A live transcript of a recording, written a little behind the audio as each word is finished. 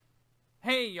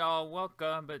Hey y'all,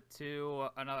 welcome to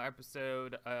another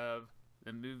episode of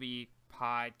the movie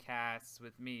podcast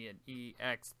with me and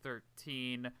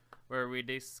EX13, where we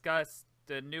discuss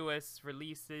the newest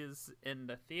releases in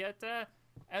the theater,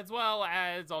 as well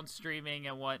as on streaming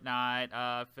and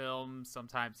whatnot, films,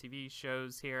 sometimes TV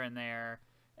shows here and there,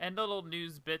 and little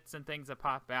news bits and things that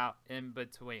pop out in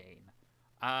between.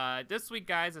 This week,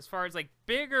 guys, as far as like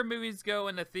bigger movies go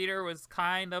in the theater, was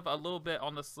kind of a little bit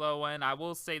on the slow end. I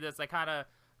will say this, I kind of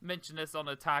mentioned this on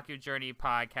the Taku Journey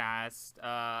podcast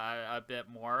a bit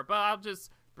more, but I'll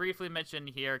just briefly mention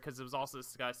here because it was also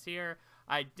discussed here.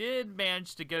 I did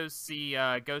manage to go see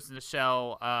Ghost in the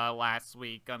Shell last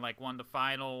week on like one of the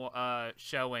final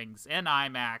showings in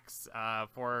IMAX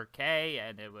 4K,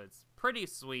 and it was pretty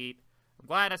sweet. I'm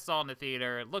glad I saw it in the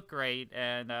theater. It looked great,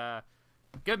 and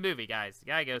good movie, guys. You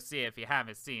gotta go see it if you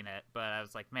haven't seen it. But I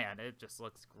was like, man, it just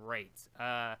looks great.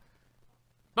 But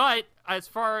as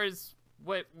far as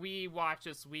what we watched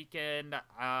this weekend,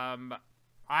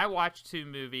 I watched 2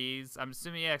 movies. I'm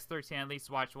assuming X13 at least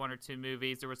watched 1 or 2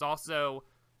 movies. There was also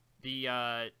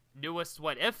the newest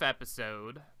What If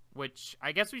episode, which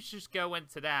I guess we should just go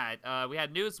into that. We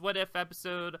had newest What If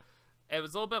episode. It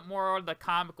was a little bit more on the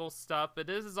comical stuff, but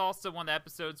this is also one of the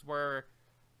episodes where,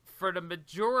 for the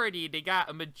majority, they got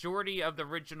a majority of the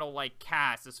original like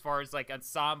cast as far as like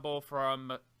ensemble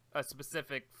from a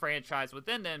specific franchise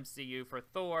within the MCU. For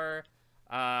Thor,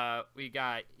 we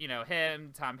got, you know,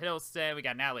 him, Tom Hiddleston. We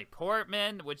got Natalie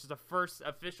Portman, which is the first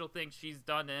official thing she's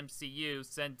done in MCU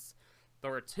since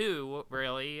Thor 2,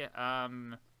 really.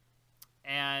 And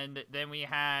then we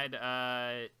had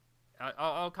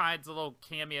all kinds of little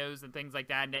cameos and things like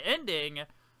that. And the ending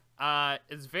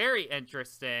is very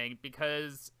interesting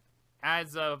because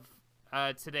as of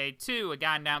today, too, it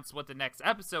got announced what the next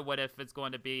episode, What If, it's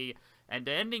going to be. And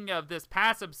the ending of this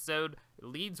past episode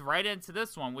leads right into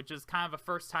this one, which is kind of the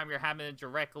first time you're having a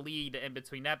direct lead in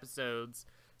between episodes.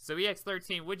 So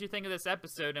EX13, what'd you think of this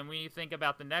episode, and what do you think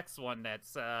about the next one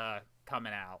that's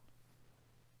coming out?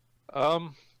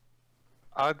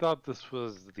 I thought this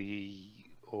was the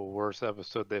worst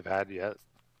episode they've had yet.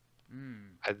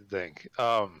 I think.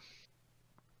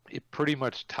 It pretty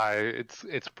much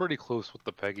it's pretty close with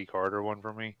the Peggy Carter one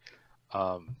for me.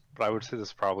 But I would say this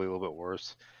is probably a little bit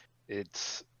worse.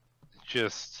 It's too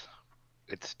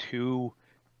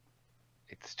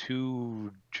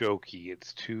jokey,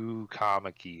 it's too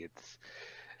comic-y,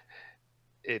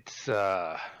 it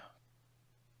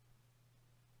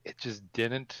just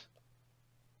didn't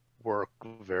work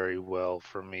very well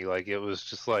for me. Like, it was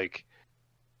just like,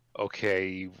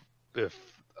 okay, if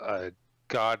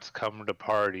gods come to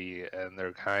party and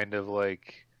they're kind of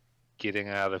like getting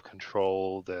out of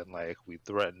control, then like we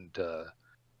threatened to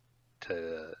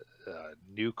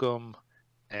nuke them,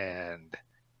 and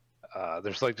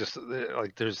there's like just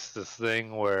like there's this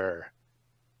thing where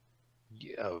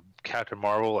Captain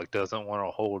Marvel like doesn't want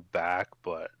to hold back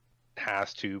but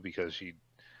has to because she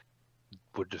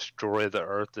would destroy the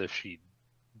Earth if she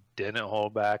didn't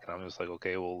hold back. And I'm just like,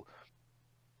 okay, well,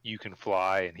 you can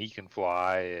fly and he can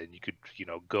fly and you could, you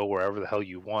know, go wherever the hell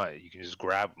you want. You can just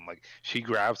grab him. Like, she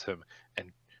grabs him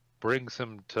and brings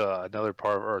him to another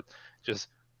part of Earth. Just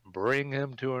bring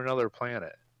him to another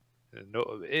planet.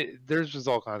 No, there's just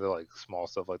all kinds of like small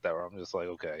stuff like that where I'm just like,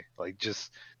 okay, like,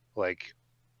 just like,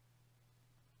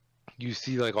 you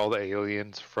see like all the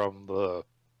aliens from the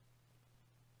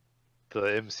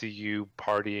MCU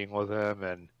partying with him,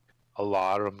 and a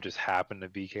lot of them just happen to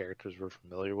be characters we're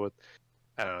familiar with.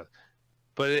 I don't know,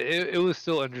 but it was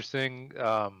still interesting.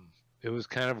 It was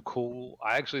kind of cool.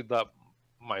 I actually thought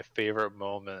my favorite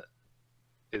moment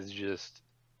is just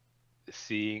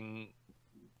seeing,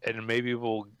 and maybe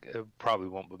we'll probably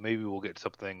won't, but maybe we'll get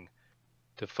something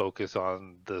to focus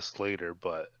on this later.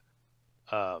 But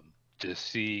just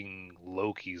seeing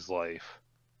Loki's life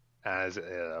as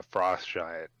a frost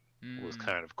giant was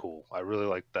kind of cool. I really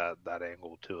liked that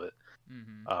angle to it.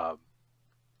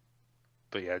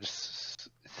 But yeah, just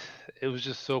it was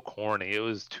just so corny. It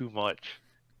was too much.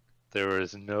 There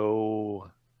was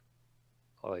no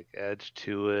like edge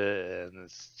to it, and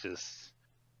it's just,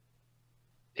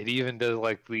 it even does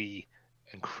like the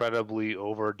incredibly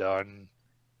overdone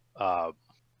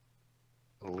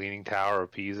Leaning Tower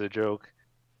of Pisa joke,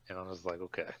 and I was like,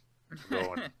 okay, we're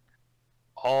going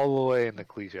all the way in the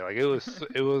cliche. Like, it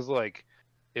was like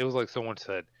someone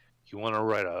said, you want to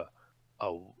write a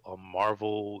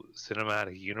Marvel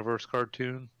Cinematic Universe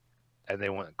cartoon, and they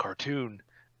went cartoon.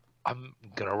 I'm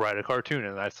gonna write a cartoon,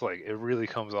 and that's like, it really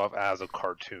comes off as a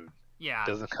cartoon. Yeah, It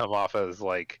doesn't come off as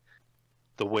like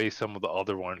the way some of the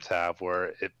other ones have, where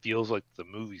it feels like the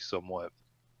movie somewhat,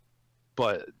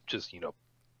 but just, you know,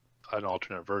 an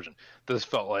alternate version. This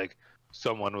felt like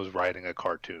someone was writing a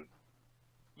cartoon.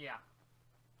 Yeah.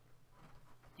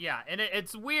 Yeah, and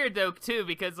it's weird, though, too,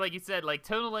 because, like you said, like,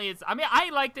 tonally, I mean, I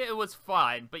liked it, it was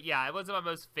fun, but yeah, it wasn't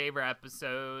my most favorite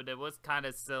episode, it was kind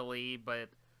of silly, but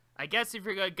I guess if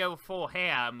you're gonna go full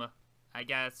ham, I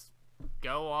guess,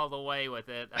 go all the way with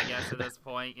it, I guess, at this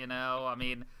point, you know? I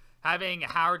mean, having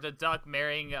Howard the Duck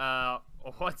marrying,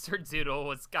 what's her doodle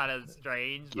was kind of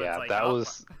strange, but Yeah, it's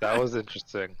like, that was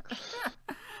interesting.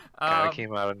 Kind of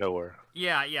came out of nowhere.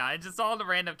 Yeah, and just all the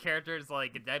random characters,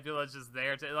 like, Nebula's just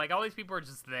there. Like, all these people are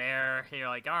just there. You're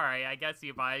like, alright, I guess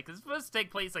you buy it. Because it's supposed to take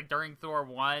place, like, during Thor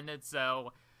 1, and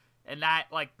so, in that,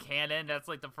 like, canon, that's,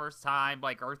 like, the first time,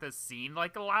 like, Earth has seen,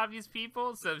 like, a lot of these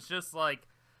people. So it's just, like,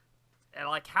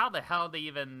 how the hell they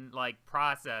even, like,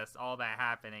 process all that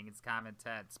happening. It's kind of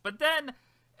intense. But then,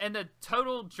 in the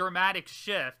total dramatic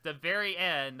shift, the very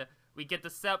end, we get the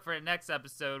setup for the next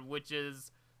episode, which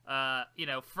is... you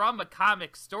know, from a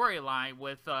comic storyline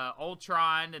with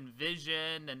Ultron and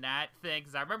Vision and that thing,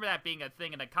 because I remember that being a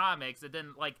thing in the comics. It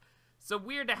didn't, like, so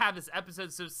weird to have this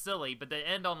episode so silly, but they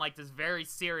end on, like, this very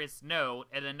serious note,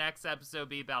 and the next episode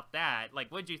be about that. Like,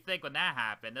 what'd you think when that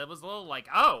happened? It was a little like,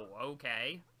 oh,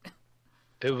 okay.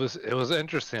 It was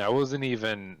interesting. I wasn't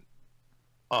even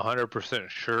 100%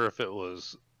 sure if it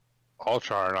was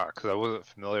Ultron or not, because I wasn't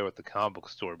familiar with the comic book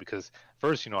story. Because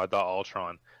first, you know, I thought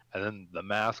Ultron, and then the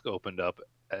mask opened up,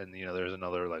 and you know, there's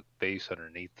another like face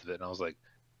underneath of it, and I was like,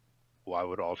 why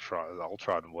would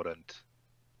Ultron wouldn't?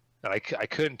 And I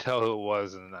couldn't tell who it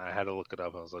was, and I had to look it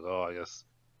up. And I was like, oh,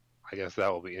 I guess that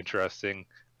will be interesting.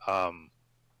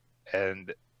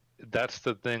 And that's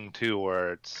the thing too,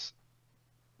 where it's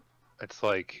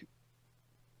like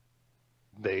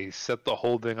they set the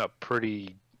whole thing up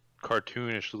pretty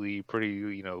cartoonishly, pretty,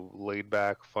 you know, laid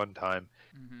back, fun time,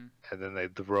 and then they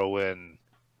throw in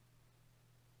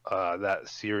that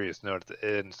serious note at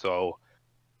the end. So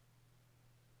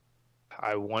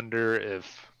I wonder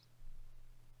if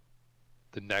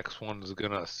the next one's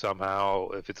gonna somehow,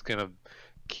 if it's gonna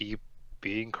keep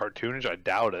being cartoonish. I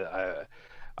doubt it.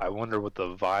 I wonder what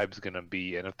the vibe's gonna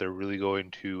be, and if they're really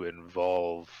going to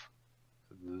involve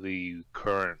the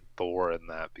current Thor in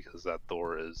that, because that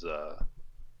Thor is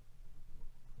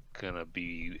gonna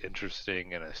be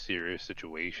interesting in a serious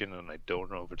situation, and I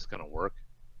don't know if it's gonna work.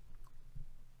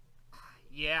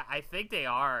 Yeah, I think they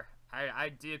are. I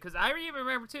do, because I even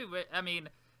remember too. I mean,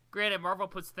 granted, Marvel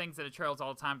puts things in the trailers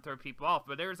all the time to throw people off,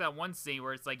 but there's that one scene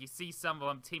where it's like you see some of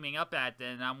them teaming up at it,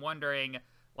 and I'm wondering,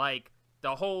 like,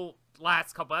 the whole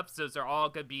last couple episodes are all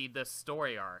gonna be the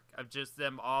story arc of just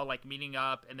them all like meeting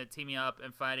up and then teaming up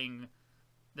and fighting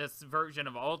this version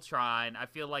of Ultron. I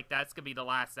feel like that's gonna be the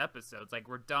last episodes. Like,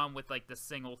 we're done with like the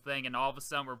single thing, and all of a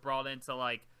sudden we're brought into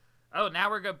like, oh, now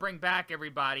we're gonna bring back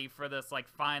everybody for this like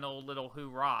final little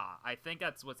hoorah. I think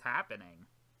that's what's happening.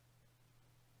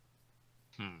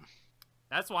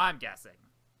 That's why I'm guessing.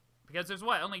 Because there's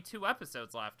what, only 2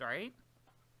 episodes left, right?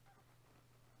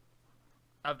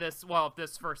 Of this, well, of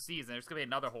this first season. There's gonna be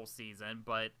another whole season,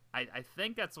 but I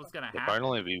think that's what's gonna happen. It might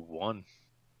only be 1.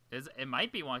 It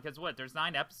might be 1, because what, there's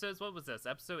 9 episodes? What was this,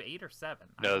 episode 8 or 7?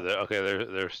 No,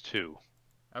 there's 2.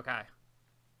 Okay.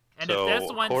 And so, if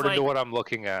this one's according like, to what I'm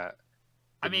looking at,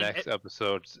 the I mean, next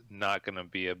episode's not gonna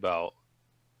be about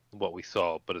what we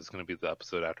saw, but it's gonna be the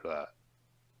episode after that.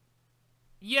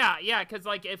 Yeah, because,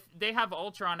 like, if they have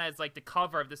Ultron as, like, the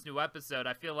cover of this new episode,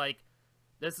 I feel like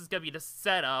this is going to be the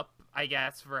setup, I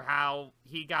guess, for how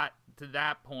he got to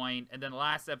that point, and then the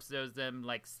last episode is them,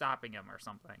 like, stopping him or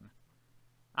something.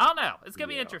 I don't know. It's going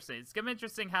to be interesting. It's going to be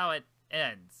interesting how it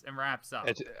ends and wraps up.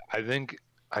 I think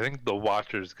the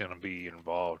Watcher's going to be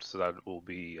involved, so that will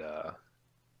be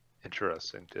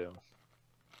interesting, too.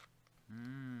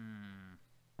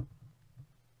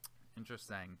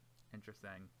 Interesting.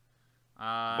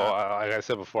 Well, like I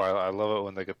said before, I love it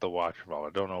when they get the Watcher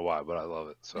involved. I don't know why, but I love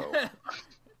it. So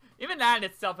even that in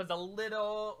itself is a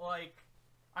little like,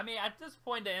 I mean, at this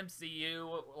point, the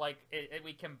MCU, like,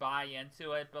 we can buy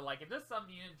into it, but like, if this is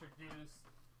something you introduced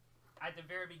at the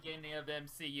very beginning of the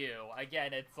MCU,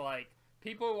 again, it's like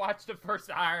people who watched the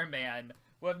first Iron Man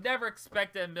would have never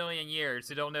expected in a million years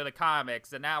who don't know the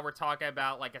comics, and now we're talking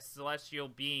about like a celestial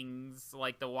beings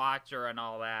like the Watcher and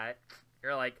all that.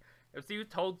 You're like, if you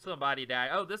told somebody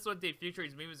that, oh, this is what the future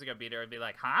these movies are going to be, they'd be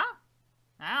like, huh?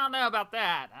 I don't know about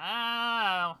that.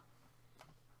 Oh,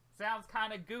 sounds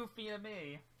kind of goofy to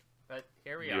me. But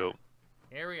here we are.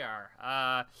 Here we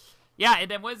are. Yeah, and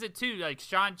then what is it, too? Like,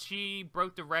 Shang-Chi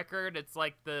broke the record. It's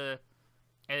like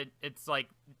it's like,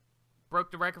 broke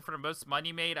the record for the most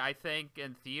money made, I think,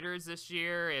 in theaters this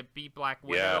year. It beat Black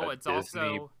Widow. Yeah, it's Disney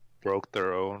also... broke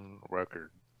their own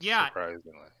record. Yeah,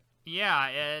 surprisingly. yeah,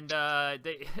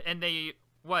 and they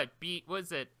what beat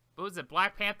was it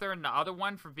Black Panther and the other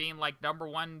one for being like number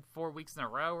one 4 weeks in a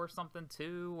row or something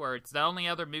too, or it's the only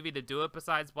other movie to do it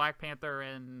besides Black Panther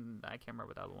and I can't remember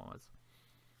what the other one was.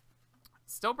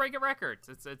 Still breaking records.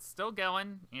 It's still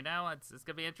going. You know, it's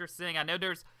gonna be interesting. I know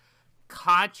there's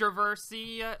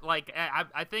controversy. Like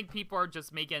I think people are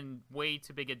just making way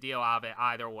too big a deal out of it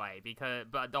either way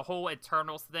but the whole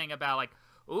Eternals thing about like,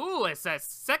 ooh, it says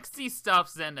sexy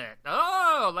stuff's in it.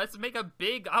 Oh, let's make a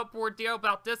big upward deal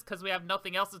about this because we have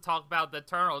nothing else to talk about the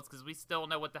Eternals because we still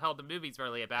know what the hell the movie's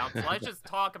really about. So let's just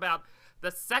talk about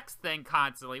the sex thing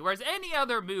constantly. Whereas any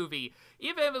other movie,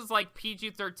 even if it was like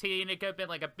PG-13, it could have been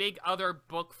like a big other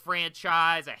book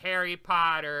franchise, a Harry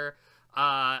Potter,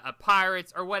 a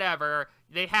Pirates or whatever.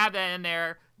 They have that in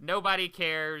there. Nobody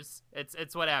cares.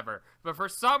 It's whatever. But for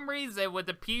some reason, with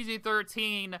the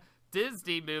PG-13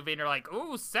 Disney movie, and they're like,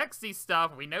 ooh, sexy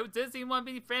stuff. We know Disney want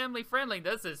to be family friendly.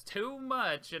 This is too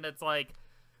much. And it's like,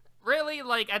 really?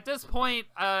 Like, at this point,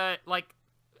 like,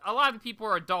 a lot of people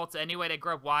are adults anyway. They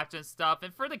grew up watching stuff.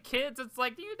 And for the kids, it's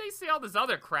like, they see all this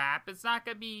other crap. It's not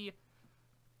going to be,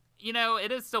 you know,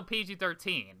 it is still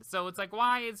PG-13. So it's like,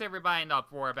 why is everybody in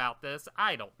uproar about this?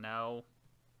 I don't know.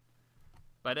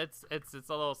 But it's a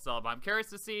little silly. But I'm curious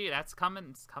to see. That's coming.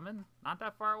 It's coming not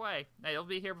that far away. It'll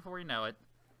be here before you know it.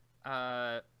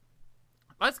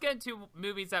 Let's get into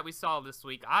movies that we saw this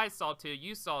week. I saw two,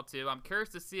 you saw two. I'm curious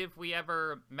to see if we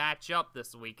ever match up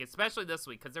this week, especially this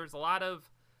week, because there's a lot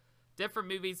of different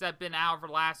movies that have been out over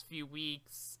the last few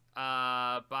weeks. But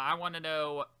I want to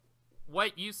know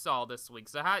what you saw this week.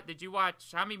 So how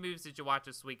many movies did you watch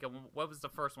this week, and what was the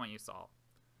first one you saw?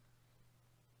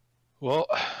 Well,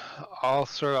 I'll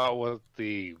start out with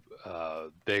the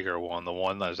bigger one, the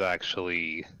one that's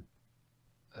actually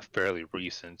fairly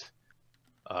recent.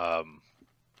 I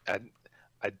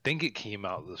think it came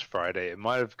out this Friday. It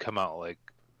might have come out like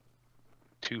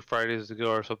 2 Fridays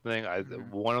ago or something.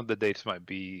 One of the dates might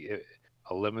be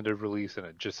a limited release, and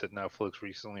it just hit Netflix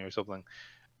recently or something.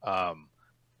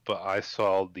 But I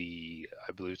saw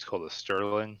I believe it's called The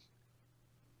Sterling.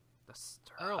 The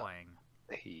Sterling.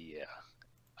 Yeah.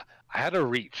 I had to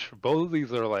reach. Both of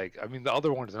these are like, I mean, the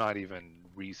other one's not even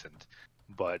recent,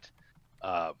 but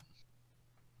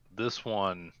this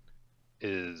one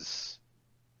is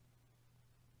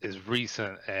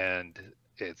recent, and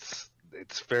it's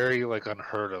very like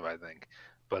unheard of, I think.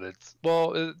 But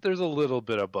there's a little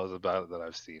bit of buzz about it that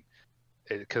I've seen,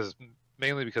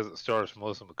 mainly because it stars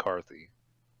Melissa McCarthy.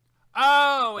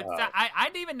 Oh, I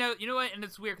didn't even know. You know what? And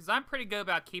it's weird because I'm pretty good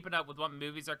about keeping up with what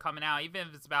movies are coming out, even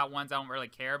if it's about ones I don't really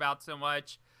care about so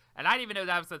much. And I didn't even know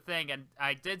that was a thing. And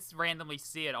I did randomly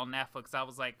see it on Netflix. I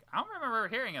was like, I don't remember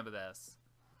hearing of this.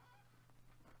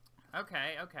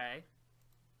 Okay.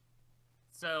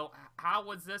 So how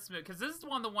was this movie? Because this is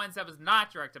one of the ones that was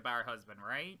not directed by her husband,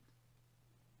 right?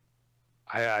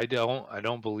 I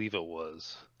don't believe it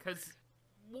was. Because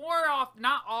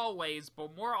not always,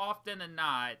 but more often than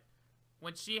not,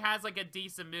 when she has like a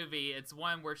decent movie, it's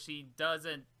one where she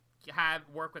doesn't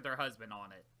work with her husband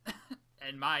on it.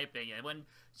 In my opinion, when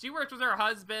she works with her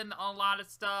husband on a lot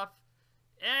of stuff,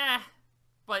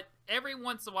 but every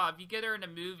once in a while, if you get her in a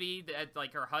movie that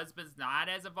like her husband's not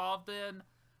as involved in,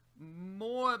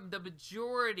 the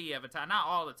majority of the time, not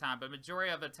all the time, but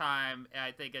majority of the time,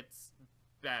 I think it's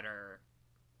better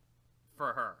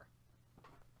for her.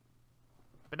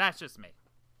 But that's just me.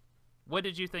 What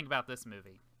did you think about this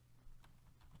movie?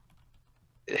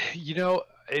 You know,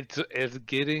 it's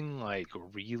getting like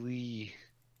really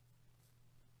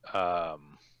like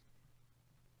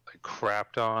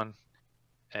crapped on,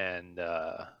 and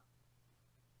I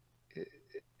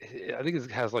think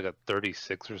it has like a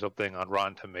 36 or something on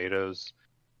Rotten Tomatoes.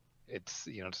 It's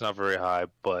it's not very high,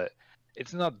 but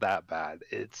it's not that bad.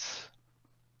 It's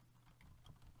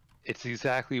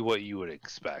exactly what you would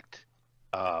expect.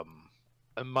 And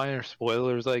minor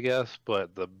spoilers, I guess,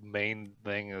 but the main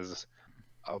thing is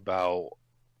about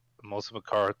Melissa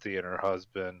McCarthy and her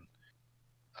husband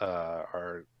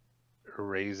are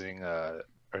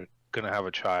gonna have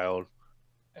a child,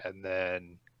 and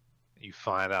then you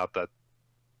find out that,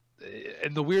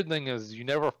 and the weird thing is you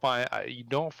don't find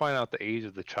out the age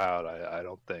of the child, I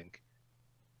don't think,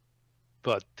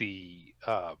 but the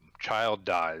child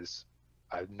dies.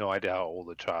 I have no idea how old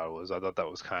the child was. I thought that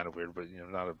was kind of weird, but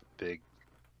not a big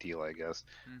deal, I guess.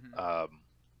 Mm-hmm.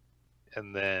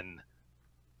 And then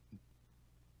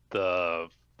the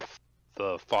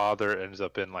father ends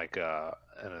up in like an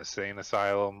insane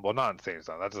asylum. Well, not insane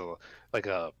asylum. That's like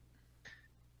a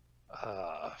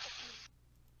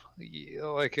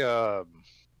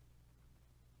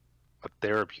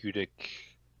therapeutic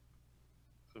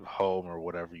home or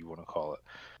whatever you want to call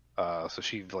it. So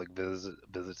she like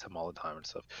visits him all the time and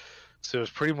stuff. So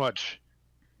it's pretty much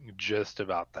just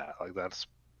about that. Like that's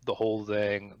the whole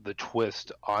thing. The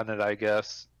twist on it, I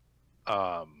guess,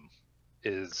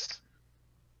 is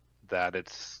that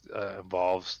it's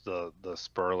involves the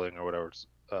sperling or whatever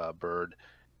bird,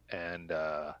 and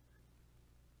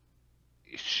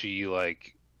she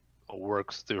like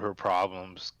works through her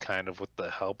problems kind of with the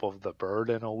help of the bird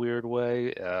in a weird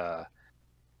way.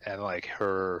 And like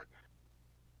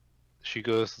she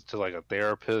goes to like a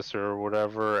therapist or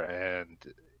whatever, and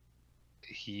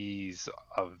he's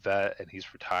a vet and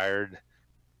he's retired,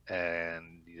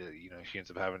 and she ends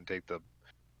up having to take the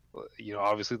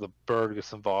obviously the bird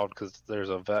gets involved because there's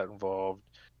a vet involved,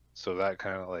 so that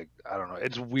kind of like, I don't know,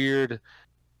 it's weird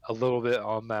a little bit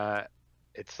on that.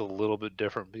 It's a little bit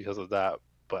different because of that,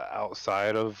 but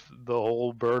outside of the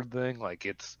whole bird thing, like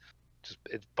it's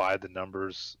by the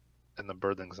numbers, and the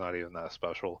bird thing's not even that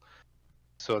special.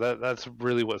 So that's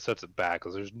really what sets it back,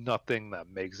 because there's nothing that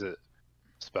makes it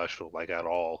special, like, at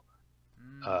all.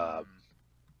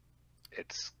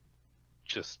 It's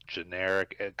just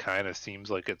generic. It kind of seems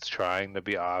like it's trying to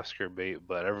be Oscar bait,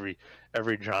 but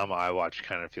every drama I watch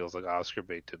kind of feels like Oscar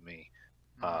bait to me.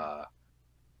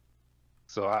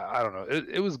 So I don't know.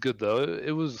 It was good though.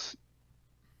 It was.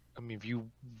 I mean, if you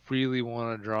really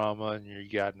want a drama and you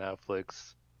got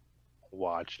Netflix,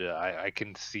 watch it. I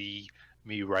can see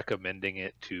me recommending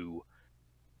it to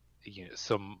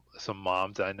some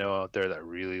moms I know out there that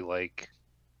really like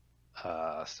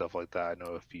stuff like that. I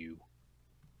know a few.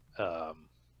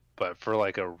 But for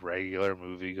like a regular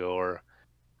moviegoer,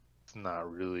 it's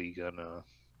not really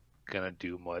gonna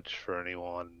do much for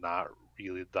anyone. Not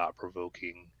really thought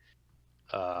provoking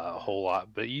a whole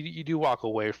lot, but you do walk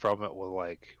away from it with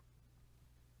like,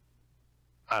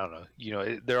 I don't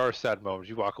know, there are sad moments.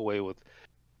 You walk away with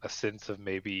a sense of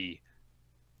maybe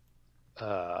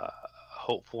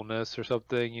hopefulness or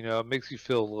something. It makes you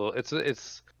feel a little.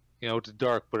 It's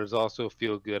dark, but it's also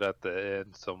feel good at the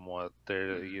end somewhat.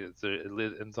 It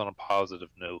ends on a positive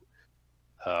note.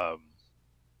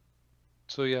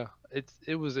 So yeah,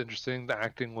 it was interesting. The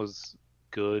acting was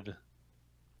good.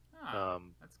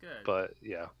 That's good. But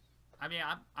yeah. I mean,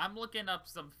 I'm looking up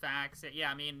some facts.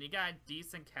 Yeah, I mean, you got a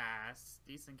decent cast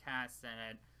in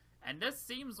it, and this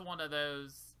seems one of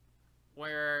those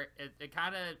where it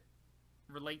kind of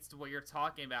relates to what you're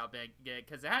talking about, Big,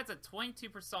 because it has a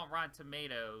 22% Rotten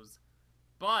Tomatoes,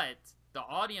 but the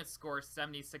audience score is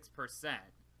 76%.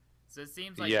 So it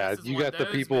seems like this is one of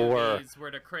those movies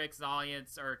where the critics and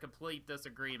audience are in complete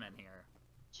disagreement here.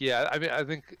 Yeah, I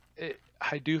mean,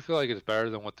 I do feel like it's better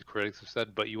than what the critics have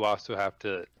said, but you also have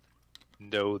to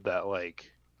know that,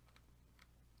 like,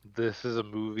 this is a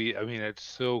movie. I mean, it's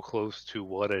so close to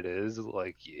what it is.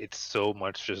 Like, it's so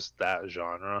much just that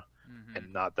genre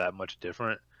and not that much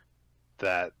different,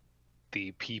 that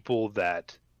the people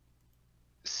that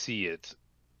see it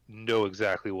know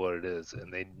exactly what it is,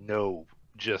 and they know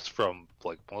just from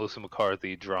like Melissa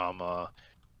McCarthy drama,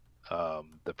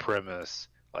 the premise,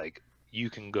 like, you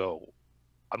can go,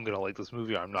 I'm gonna like this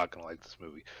movie or I'm not gonna like this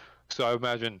movie. So I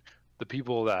imagine the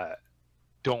people that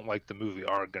don't like the movie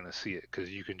aren't gonna see it,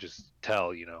 because you can just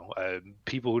tell,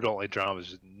 people who don't like dramas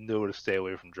just know to stay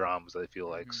away from dramas, I feel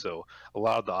like. So a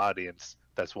lot of the audience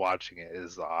that's watching it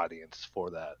is the audience for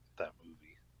that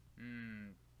movie.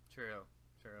 True.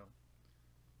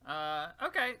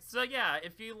 Okay, so yeah,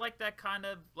 if you like that kind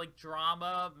of like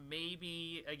drama,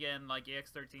 maybe, again, like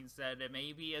EX13 said,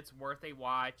 maybe it's worth a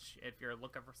watch if you're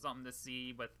looking for something to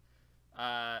see with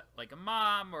like a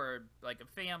mom or like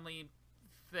a family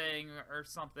thing or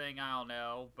something. I don't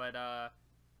know, but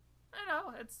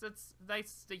it's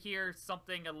nice to hear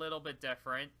something a little bit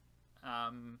different.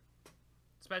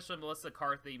 Especially Melissa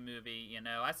McCarthy movie,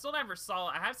 I still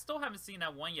haven't seen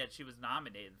that one yet she was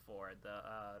nominated for,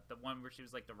 the one where she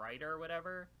was like the writer or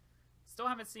whatever. Still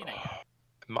haven't seen it yet.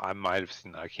 I might have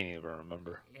seen that. I can't even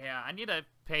remember. Yeah, I need to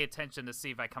pay attention to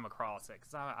see if I come across it,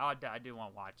 because I do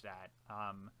want to watch that.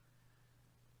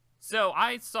 So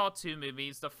I saw two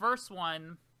movies. The first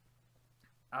one,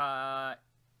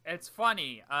 it's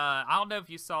funny. I don't know if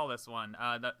you saw this one.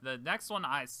 The next one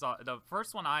I saw, the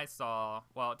first one I saw,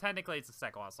 well, technically it's the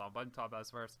second one I saw, but I'm talking about this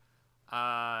first.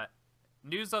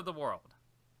 News of the World.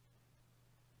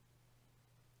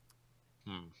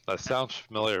 That sounds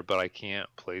familiar, but I can't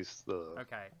place the...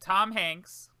 Okay. Tom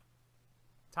Hanks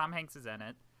is in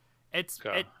it.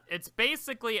 It's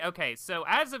basically, okay, so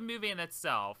as a movie in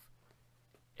itself,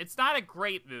 it's not a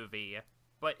great movie,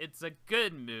 but it's a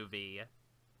good movie.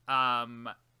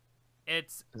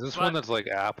 It's Is this one that's like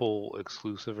Apple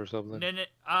exclusive or something?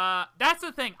 that's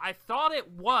the thing. I thought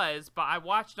it was, but I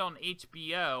watched it on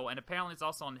HBO, and apparently it's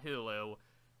also on Hulu.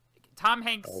 Tom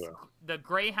Hanks, the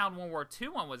Greyhound World War II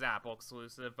one was Apple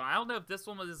exclusive, but I don't know if this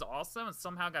one was also and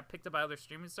somehow got picked up by other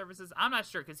streaming services. I'm not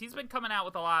sure, because he's been coming out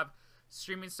with a lot of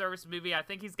streaming service movie. I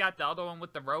think he's got the other one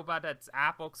with the robot that's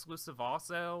Apple exclusive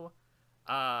also.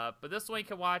 But this one you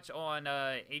can watch on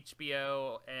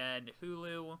HBO and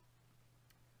Hulu.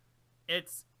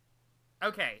 It's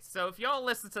okay. So if y'all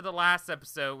listened to the last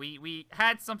episode, we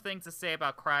had some things to say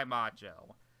about Cry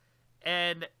Macho,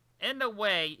 and in a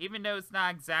way, even though it's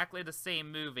not exactly the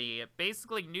same movie,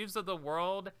 basically News of the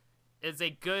World is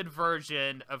a good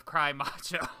version of Cry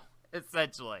Macho.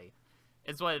 Essentially,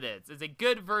 is what it is. It's a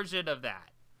good version of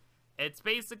that. It's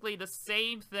basically the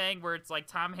same thing where it's like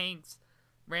Tom Hanks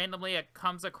randomly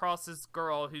comes across this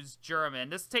girl who's German.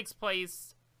 This takes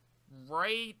place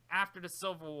right after the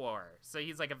Civil War. So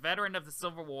he's like a veteran of the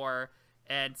Civil War,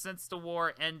 and since the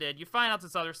war ended, you find out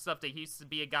this other stuff that he used to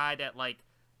be a guy that, like,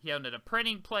 he owned a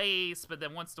printing place, but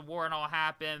then once the war and all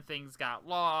happened, things got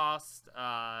lost,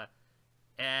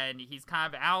 and he's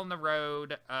kind of out on the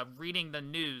road reading the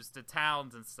news to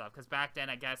towns and stuff, because back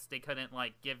then, I guess, they couldn't,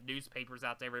 like, give newspapers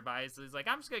out to everybody, so he's like,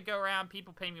 I'm just gonna go around,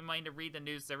 people pay me money to read the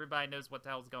news so everybody knows what the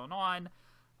hell's going on.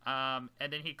 And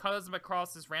then he comes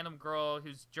across this random girl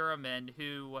who's German,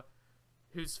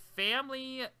 whose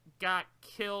family got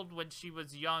killed when she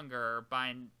was younger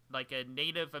by, like, a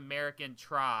Native American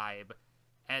tribe.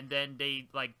 And then they,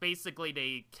 like, basically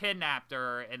they kidnapped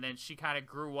her, and then she kind of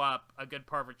grew up a good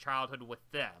part of her childhood with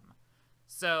them.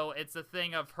 So it's a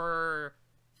thing of her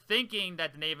thinking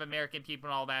that the Native American people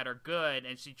and all that are good,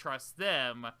 and she trusts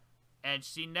them, and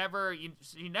she never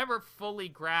fully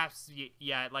grasps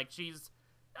yet. Like,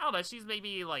 I don't know, she's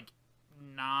maybe, like,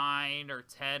 9 or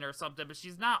 10 or something, but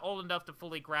she's not old enough to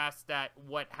fully grasp that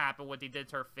what happened, what they did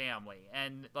to her family.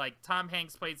 And, like, Tom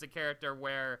Hanks plays a character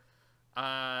where,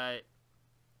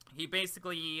 he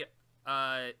basically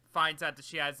finds out that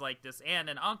she has, like, this aunt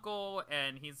and uncle,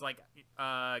 and he's, like,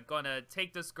 gonna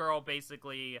take this girl,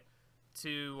 basically,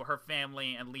 to her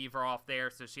family and leave her off there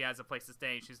so she has a place to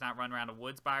stay and she's not running around the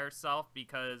woods by herself,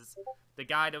 because the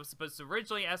guy that was supposed to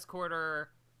originally escort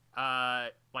her,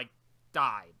 like,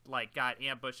 died. Like, got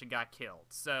ambushed and got killed.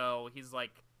 So he's,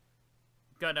 like,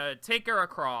 gonna take her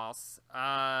across,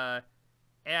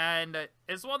 and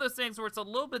it's one of those things where it's a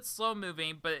little bit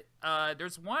slow-moving, but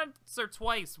there's once or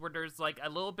twice where there's, like, a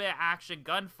little bit of action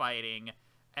gunfighting,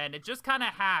 and it just kind of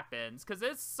happens, because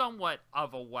it's somewhat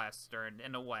of a Western,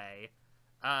 in a way.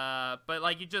 But,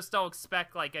 like, you just don't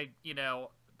expect, like,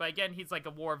 but again, he's, like,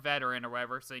 a war veteran or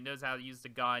whatever, so he knows how to use the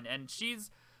gun, and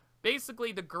she's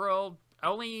basically, the girl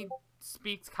only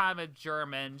speaks kind of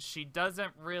German. She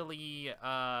doesn't really,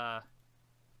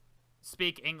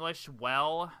 speak English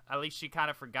well. At least she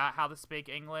kind of forgot how to speak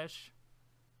English.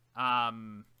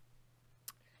 And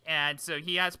so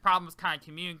he has problems kind of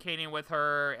communicating with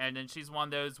her, and then she's one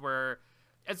of those where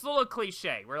it's a little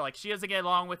cliche, where, like, she doesn't get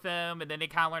along with him, and then they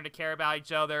kind of learn to care about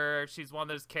each other. She's one of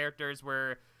those characters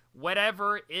where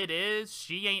whatever it is,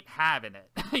 she ain't having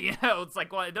it. It's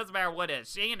like, well, it doesn't matter what it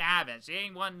is. She ain't having it. She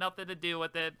ain't wanting nothing to do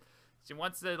with it. She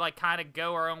wants to, like, kind of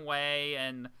go her own way,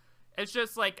 and it's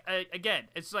just, like, again,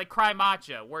 it's like Cry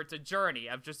Macho, where it's a journey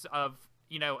of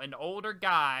an older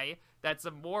guy that's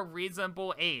a more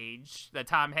reasonable age that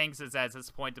Tom Hanks is at this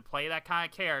point to play that kind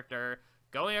of character,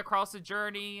 going across a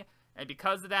journey, and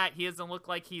because of that, he doesn't look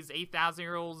like he's 8,000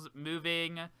 years old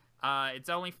moving. It's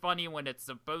only funny when it's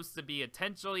supposed to be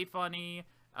intentionally funny.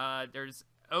 There's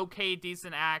okay,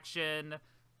 decent action,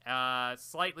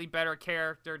 slightly better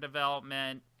character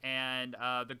development, and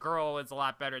the girl is a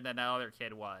lot better than the other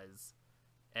kid was.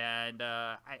 And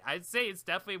I'd say it's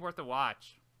definitely worth a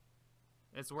watch.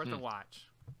 It's worth a watch.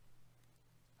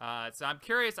 So I'm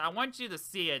curious. I want you to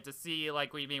see it to see,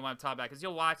 like, what you mean when I'm talking about, because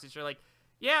you'll watch it, you're like,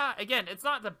 yeah, again, it's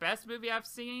not the best movie I've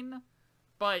seen,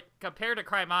 but compared to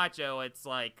Cry Macho, it's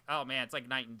like, oh man, it's like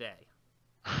night and day.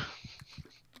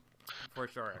 For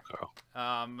sure.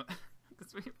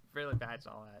 Because we really badged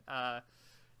all that.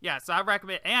 Yeah, so I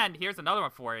recommend, and here's another one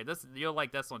for you. You'll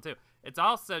like this one too. It's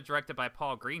also directed by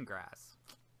Paul Greengrass.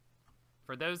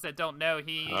 For those that don't know,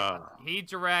 he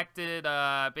directed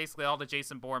basically all the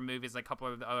Jason Bourne movies, and a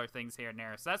couple of other things here and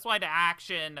there. So that's why the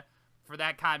action for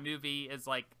that kind of movie is,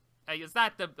 like, it's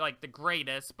not the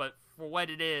greatest, but for what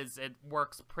it is, it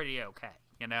works pretty okay.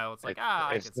 It's like,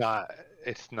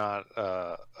 it's not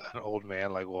an old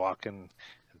man, like, walking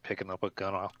and picking up a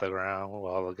gun off the ground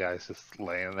while the guy's just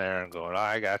laying there and going,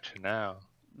 I got you now.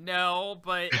 No,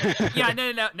 but yeah,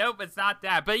 no, it's not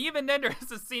that. But even then,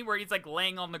 there's a scene where he's, like,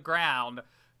 laying on the ground,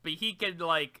 but he could,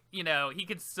 like, you know, he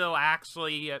could still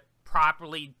actually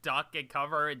properly duck and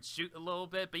cover and shoot a little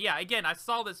bit. But yeah, again, I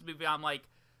saw this movie, I'm like,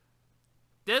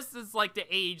 this is like the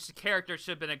age the character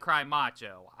should have been in Cry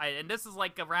Macho. And this is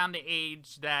like around the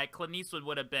age that Clint Eastwood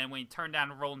would have been when he turned down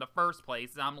the role in the first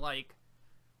place. And I'm like,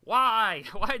 why?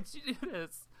 Why did you do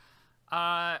this?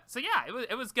 So yeah,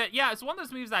 it was good. Yeah, it's one of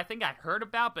those movies I think I heard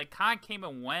about, but it kind of came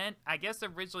and went. I guess it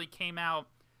originally came out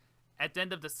at the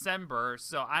end of December,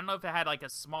 so I don't know if it had like a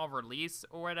small release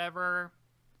or whatever.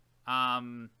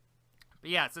 But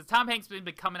yeah, so Tom Hanks has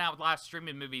been coming out with a lot of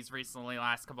streaming movies recently,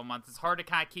 last couple months. It's hard to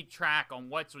kind of keep track on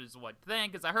what was what thing,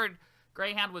 because I heard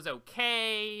Greyhound was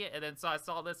okay, and then so I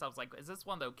saw this, I was like, is this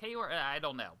one okay, or I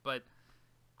don't know, but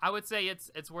I would say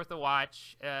it's worth a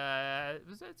watch.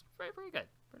 It's pretty good,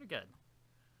 pretty good.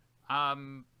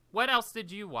 What else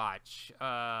did you watch?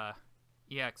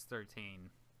 EX13.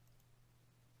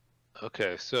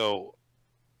 Okay, so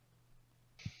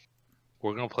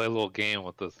we're gonna play a little game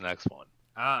with this next one.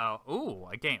 Ooh,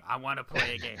 a game. I want to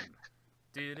play a game.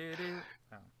 Do.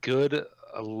 Oh. Good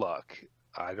luck.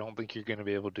 I don't think you're gonna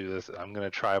be able to do this. I'm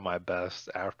gonna try my best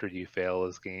after you fail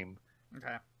this game.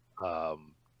 Okay.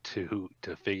 To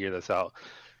figure this out.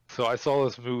 So I saw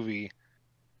this movie,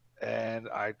 and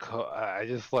I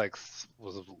just like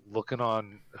was looking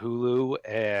on Hulu,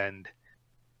 and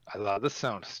I thought this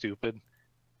sounds stupid,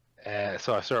 and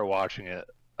so I started watching it.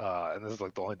 And this is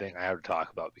like the only thing I have to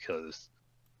talk about because,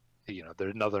 you know,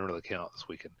 there's nothing really came out this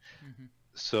weekend. Mm-hmm.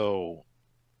 So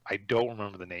I don't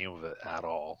remember the name of it at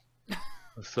all.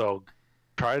 So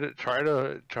try to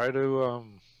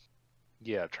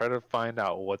find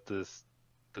out what this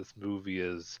movie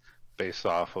is based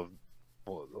off of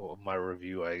my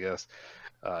review, I guess.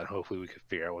 And hopefully we can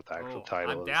figure out what the actual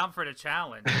title is. I'm down for the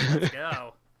challenge. Let's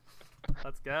go.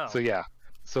 Let's go. So yeah,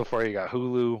 so far you got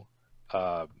Hulu.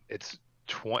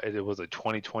 It was a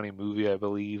 2020 movie, I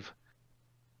believe.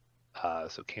 So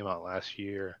it came out last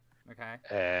year. Okay.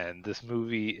 And this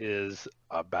movie is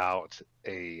about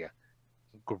a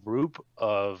group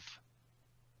of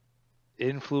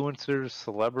influencers,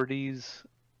 celebrities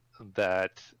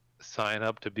that sign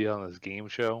up to be on this game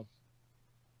show,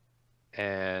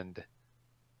 and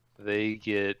they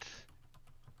get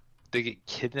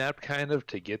kidnapped kind of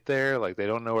to get there. Like, they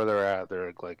don't know where they're at.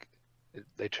 They're like,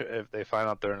 if they find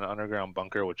out they're in an underground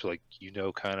bunker, which, like, you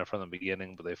know, kind of from the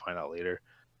beginning, but they find out later.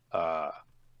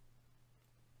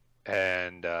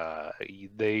 And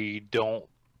they don't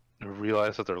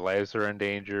realize that their lives are in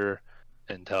danger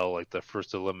until like the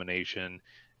first elimination,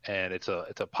 and it's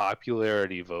a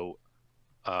popularity vote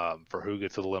for who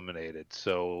gets eliminated.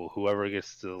 So whoever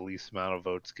gets the least amount of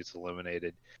votes gets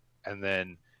eliminated, and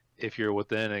then if you're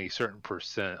within a certain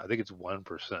percent, I think it's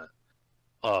 1%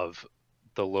 of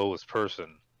the lowest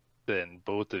person, then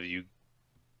both of you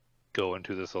go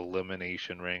into this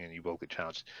elimination ring and you both get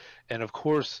challenged. And of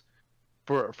course,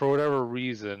 for whatever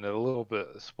reason, a little bit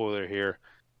of spoiler here,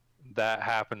 that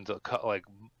happens like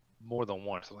more than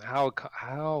once. Like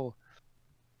how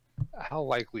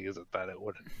likely is it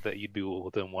that you'd be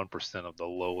within 1% of the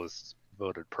lowest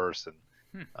voted person?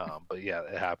 But yeah,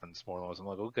 it happens more than once. I'm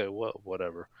like, okay,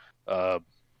 whatever.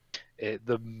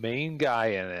 The main guy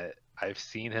in it, I've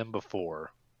seen him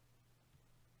before.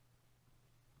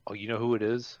 Oh, you know who it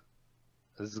is?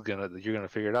 You're gonna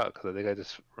figure it out because I think I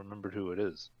just remembered who it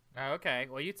is. Oh, okay.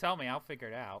 Well, you tell me. I'll figure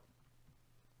it out.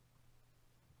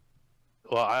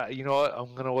 Well, you know what?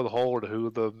 I'm gonna withhold who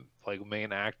the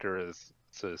main actor is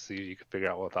to see if you can figure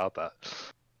out without that.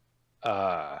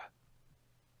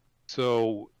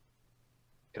 So,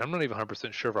 and I'm not even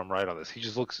 100% sure if I'm right on this. He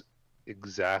just looks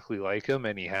exactly like him,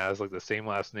 and he has like the same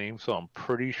last name, so I'm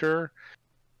pretty sure.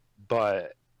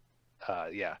 But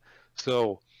yeah,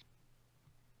 so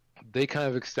they kind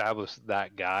of established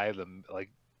that guy.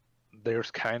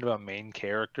 There's kind of a main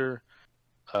character,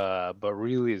 but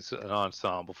really it's an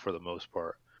ensemble for the most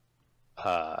part.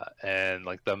 And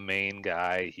like the main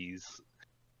guy, he's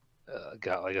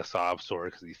got like a sob story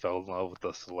because he fell in love with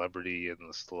a celebrity, and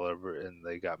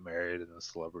they got married, and the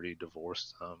celebrity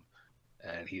divorced him,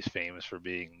 and he's famous for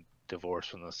being divorced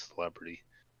from the celebrity.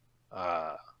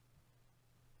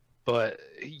 But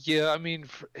yeah, I mean,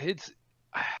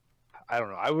 I don't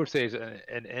know. I would say it's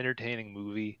an entertaining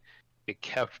movie. It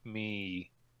kept me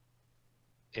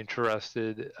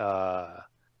interested.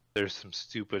 There's some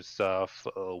stupid stuff,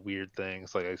 weird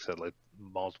things, like I said, like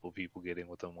multiple people getting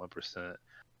within 1%.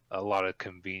 A lot of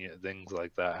convenient things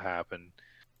like that happen.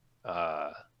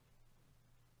 But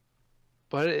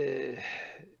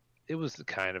it was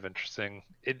kind of interesting.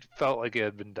 It felt like it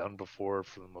had been done before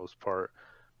for the most part.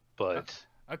 But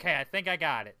okay, I think I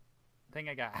got it.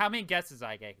 How many guesses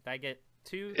I get? Did I get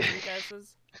Three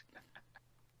guesses?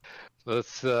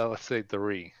 Let's say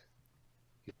three.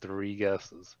 Get three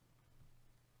guesses.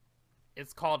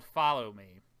 It's called Follow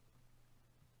Me.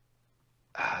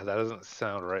 That doesn't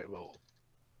sound right. Well,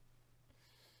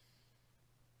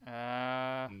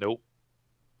 nope.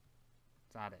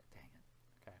 It's not it. Dang it.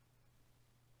 Okay.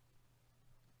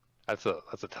 That's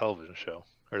a television show,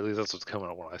 or at least that's what's coming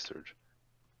up when I search.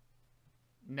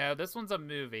 No, this one's a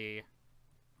movie.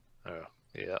 Oh,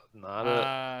 yeah, not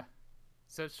a.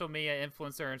 Social media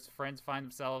influencers' friends find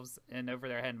themselves in over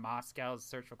their head in Moscow's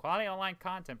search for quality online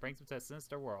content brings them to a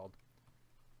sinister world.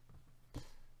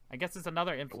 I guess it's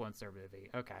another influencer movie.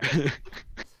 Okay.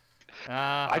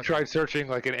 I tried searching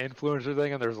like an influencer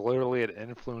thing, and there's literally an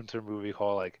influencer movie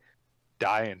called like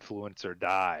Die Influencer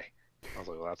Die. I was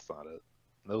like, well, that's not it.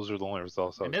 And those are the only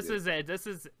results. And this is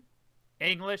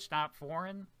English, not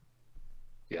foreign.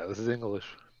 Yeah, this is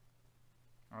English.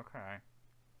 Okay.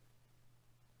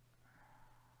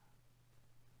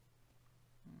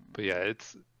 But yeah,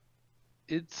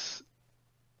 it's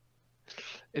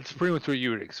pretty much what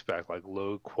you would expect, like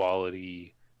low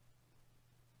quality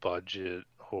budget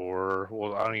horror.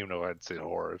 Well, I don't even know if I'd say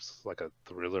horror. It's like a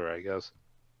thriller, I guess.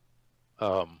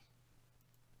 But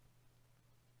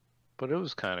it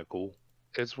was kind of cool.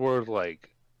 It's worth like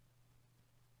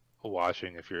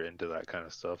watching if you're into that kind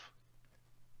of stuff.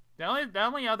 The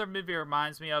only other movie it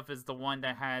reminds me of is the one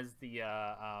that has the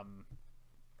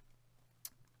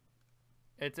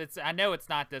It's I know it's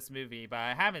not this movie, but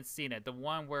I haven't seen it. The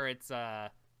one where it's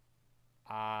the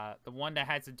one that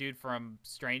has a dude from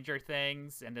Stranger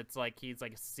Things, and it's like he's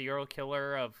like a serial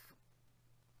killer of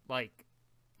like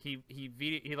he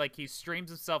streams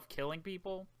himself killing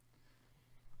people.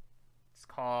 It's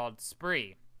called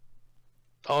Spree.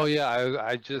 Oh yeah,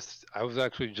 I was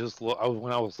actually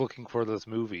when I was looking for this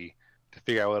movie to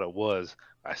figure out what it was,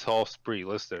 I saw Spree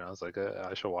listed, and I was like,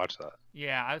 I should watch that.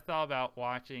 Yeah, I thought about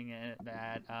watching it.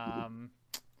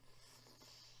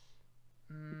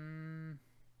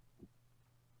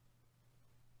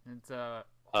 It's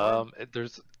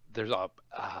there's a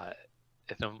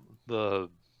the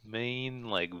main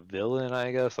like villain,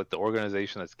 I guess, like the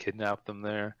organization that's kidnapped them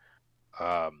there.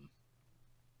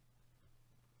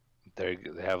 They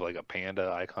have like a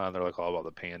panda icon. They're like all about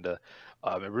the panda.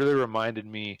 It really reminded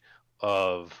me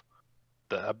of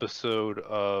the episode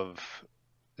of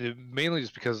mainly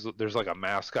just because there's like a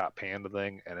mascot panda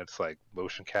thing, and it's like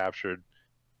motion captured,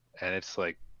 and it's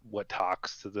like what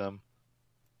talks to them.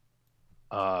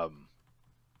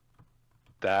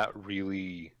 That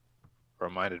really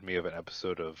reminded me of an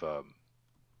episode of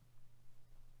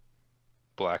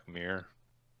Black Mirror.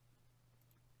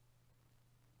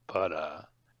 But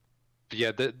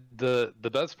yeah, the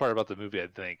best part about the movie, I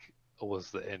think,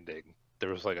 was the ending.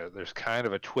 There's kind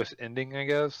of a twist ending, I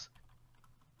guess.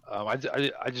 I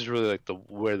just really like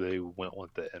where they went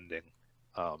with the ending.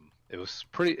 It was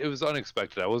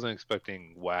unexpected. I wasn't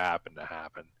expecting what happened to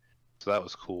happen, so that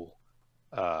was cool.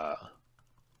 And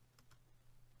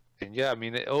yeah, I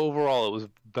mean, overall, it was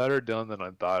better done than I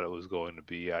thought it was going to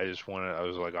be. I was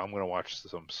like, I'm gonna watch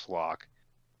some schlock,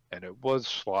 and it was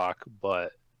schlock,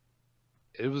 but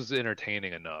it was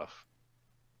entertaining enough.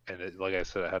 And like I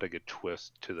said, it had a good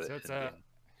twist to the ending. It's a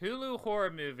Hulu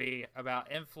horror movie about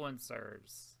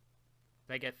influencers.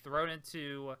 They get thrown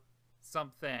into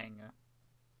something,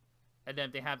 and then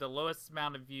if they have the lowest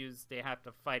amount of views, they have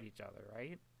to fight each other,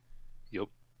 right? Yep.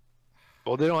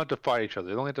 Well, they don't have to fight each other.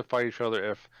 They only have to fight each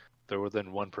other if they're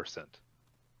within 1%.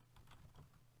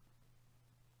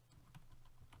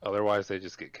 Otherwise, they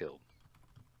just get killed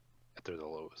if they're the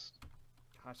lowest.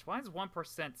 Gosh, why does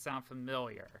 1% sound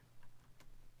familiar?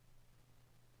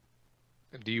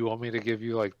 Do you want me to give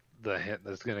you like the hint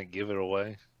that's gonna give it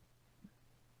away?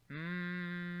 Hold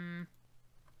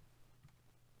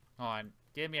on,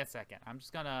 give me a second. I'm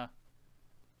just gonna.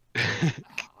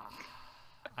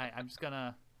 I'm just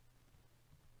gonna.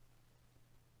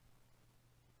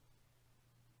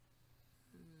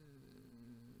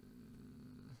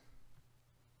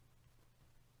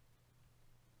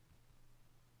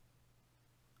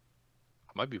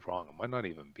 I might be wrong. It might not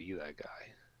even be that guy.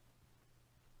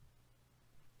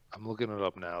 I'm looking it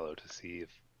up now though to see if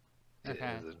it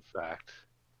is in fact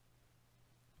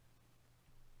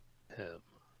him.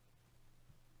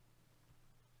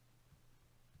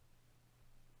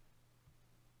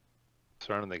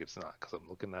 Starting to think it's not because I'm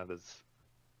looking at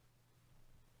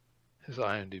his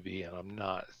IMDb and I'm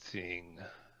not seeing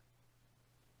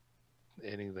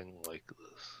anything like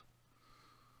this.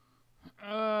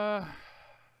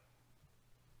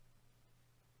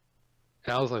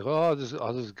 And I was like, well, I'll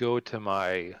just go to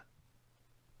my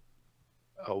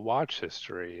a watch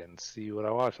history and see what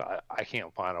I watch. I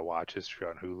can't find a watch history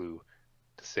on Hulu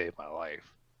to save my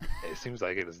life. It seems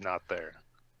like it is not there.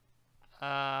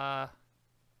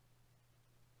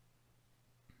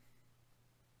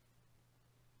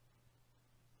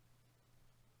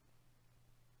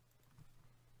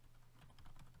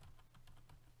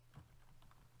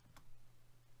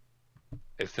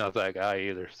 It's not that guy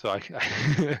either, so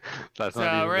that's so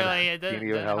not even really, it can't didn't, even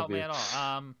didn't help me you. at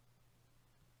all.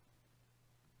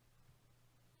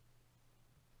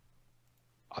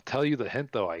 I'll tell you the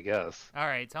hint though, I guess, All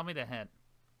right, tell me the hint.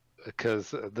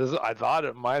 because this I thought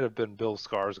it might have been Bill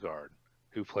Skarsgård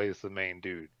who plays the main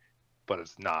dude, but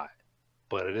it's not.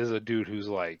 But it is a dude who's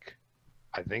like,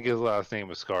 I think his last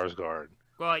name is Skarsgård.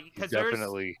 Well, He's because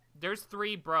definitely there's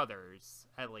 3 brothers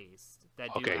at least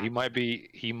that do okay. act.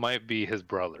 He might be his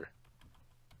brother.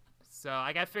 So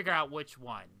I gotta figure out which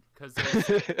one, because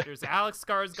there's Alex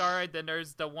Skarsgård, then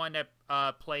there's the one that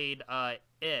played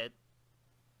It,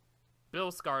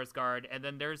 Bill Skarsgård, and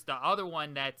then there's the other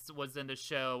one that was in the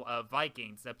show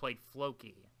Vikings that played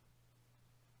Floki.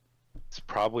 It's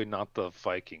probably not the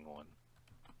Viking one.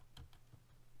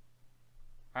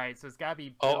 All right, so it's gotta be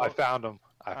Bill. Oh, I found him.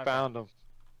 I found him.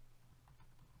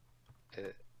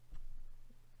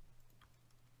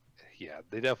 Yeah,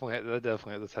 this definitely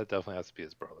has to be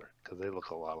his brother because they look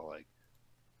a lot alike.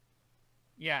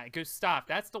 Yeah, Gustav.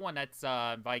 That's the one that's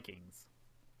Vikings.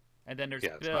 And then there's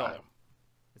Yeah, Bill.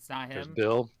 It's not him. There's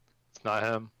Bill. It's not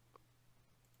him.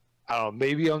 I don't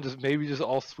know. Maybe just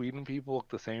all Sweden people look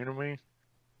the same to me,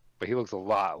 but he looks a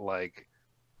lot like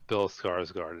Bill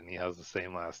Skarsgård, and he has the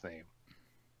same last name.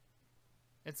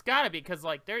 It's gotta be because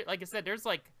like I said, there's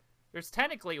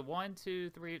technically 1, 2,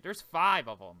 3. There's 5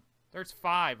 of them. There's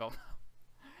 5 of them.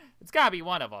 It's gotta be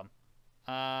one of them.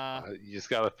 You just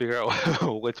gotta figure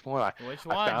out which one. Which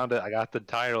one? I found it. I got the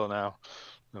title now,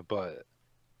 but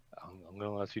I'm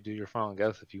gonna let you do your final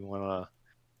guess if you wanna.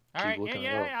 All right,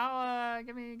 yeah. I'll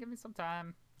give me some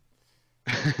time.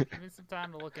 Give me some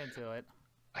time to look into it.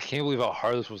 I can't believe how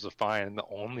hard this was to find, and the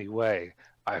only way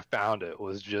I found it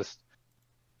was just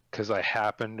because I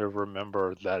happened to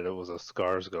remember that it was a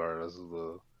Skarsgård as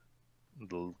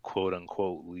the quote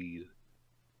unquote lead.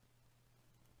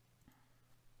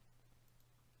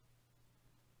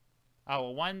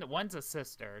 Oh, well, one's a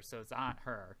sister, so it's not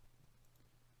her.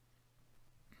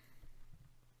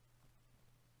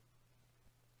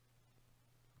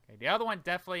 Okay, the other one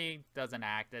definitely doesn't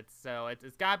act. It's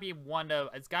gotta be one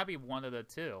of the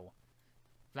two.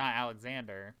 It's not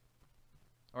Alexander,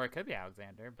 or it could be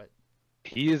Alexander, but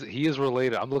He is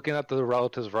related. I'm looking at the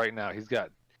relatives right now. He's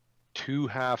got 2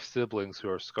 half siblings who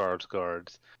are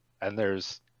Skarsgårds, and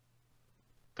there's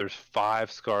 5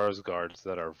 Skarsgårds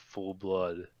that are full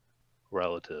blood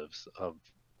relatives of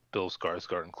Bill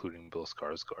Skarsgård, including Bill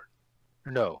Skarsgård.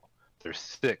 No, there's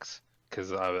 6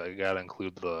 because I gotta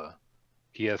include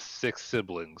he has 6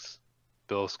 siblings.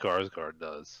 Bill Skarsgård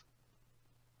does.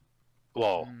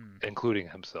 Well, including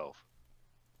himself.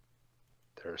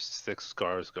 There are 6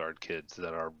 Skarsgård kids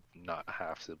that are not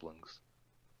half siblings.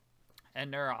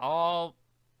 And they're all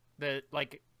Stellan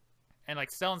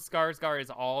Skarsgård is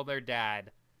all their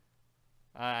dad.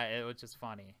 It was just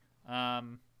funny.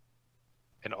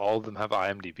 And all of them have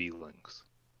IMDb links.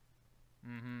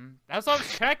 That's what I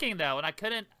was checking though, and I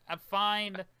couldn't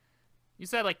find. You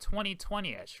said like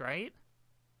 2020-ish, right?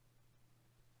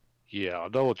 Yeah, I'll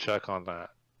double check on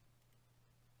that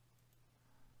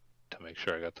to make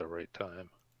sure I got the right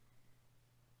time.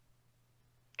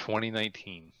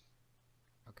 2019.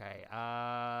 Okay.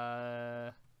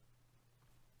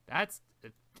 That's.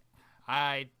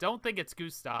 I don't think it's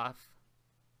Gustav.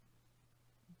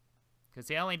 Because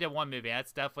he only did one movie.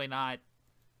 That's definitely not.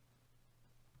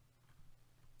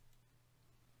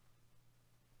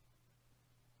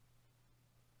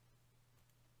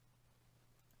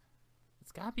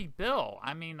 It's gotta be Bill.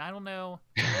 I mean, I don't know.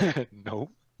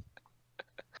 Nope.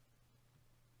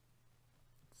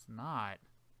 It's not.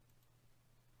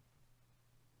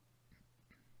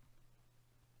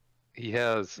 He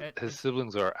has his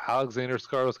siblings are Alexander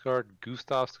Skarsgård,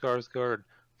 Gustav Skarsgård,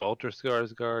 Walter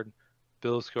Skarsgård,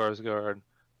 Bill Skarsgård,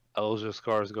 Elja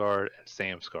Skarsgård, and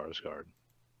Sam Skarsgård.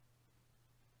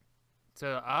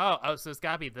 So so it's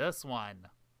gotta be this one.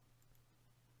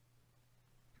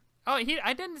 Oh,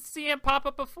 I didn't see him pop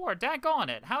up before. Daggone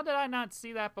it! How did I not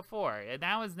see that before? And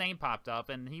now his name popped up,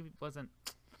 and he wasn't.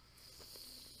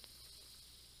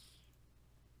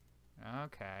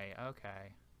 Okay.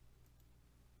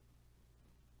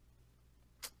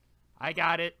 I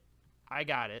got it. I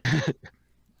got it.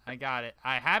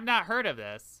 I have not heard of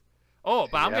this. Oh,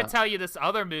 but I'm going to tell you this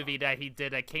other movie that he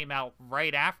did that came out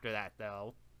right after that,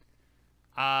 though.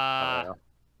 Uh, yeah.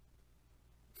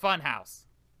 Funhouse.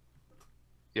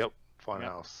 Yep. Yep.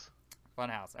 Funhouse.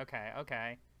 Funhouse. Okay,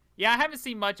 okay. Yeah, I haven't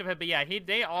seen much of it, but yeah,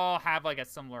 they all have like a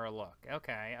similar look.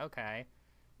 Okay, okay.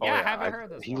 Oh Yeah, I yeah. haven't heard of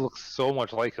this He one. looks so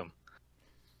much like him.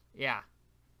 Yeah.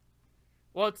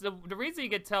 Well, it's the reason you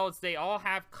could tell is they all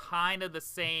have kind of the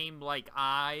same like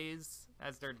eyes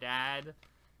as their dad.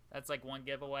 That's like one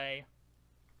giveaway.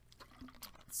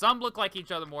 Some look like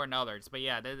each other more than others, but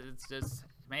yeah, it's just,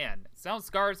 man, Stellan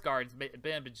Skarsgård's been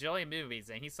in a bajillion movies,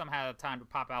 and he somehow had time to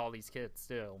pop out all these kids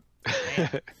too.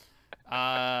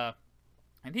 Man.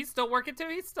 And he's still working too.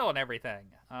 He's still in everything.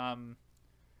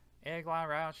 Eggline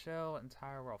Round Show,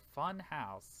 Entire World, Fun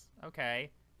House.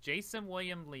 Okay, Jason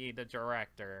William Lee, the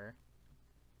director.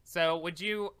 So, would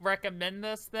you recommend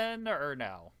this then, or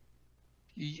no?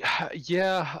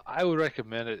 Yeah, I would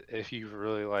recommend it if you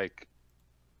really like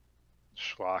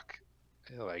schlock,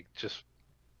 like just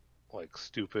like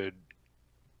stupid,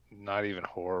 not even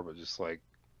horror, but just like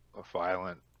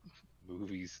violent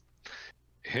movies.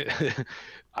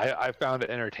 I found it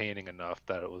entertaining enough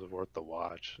that it was worth the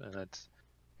watch, and it's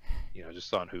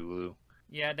just on Hulu.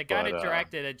 Yeah, the guy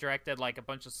that directed like a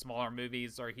bunch of smaller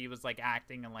movies, or he was like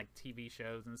acting in like TV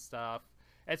shows and stuff.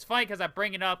 It's funny because I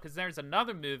bring it up because there's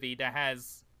another movie that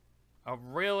has a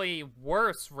really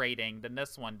worse rating than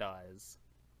this one does.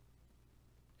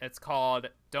 It's called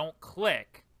Don't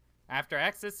Click. After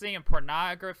accessing a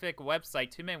pornographic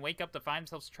website, two men wake up to find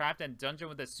themselves trapped in a dungeon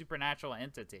with a supernatural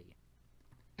entity.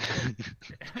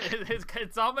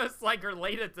 It's almost like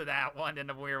related to that one in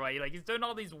a weird way. Like, he's doing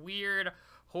all these weird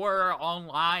horror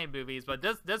online movies, but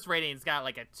this rating's got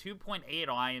like a 2.8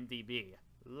 on IMDb.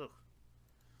 Ugh.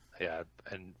 Yeah,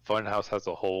 and Funhouse has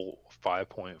a whole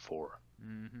 5.4.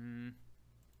 Mm-hmm.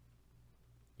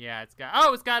 Yeah,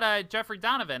 it's got Jeffrey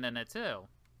Donovan in it too.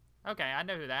 Okay, I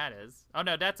know who that is. Oh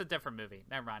no, that's a different movie.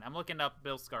 Never mind. I'm looking up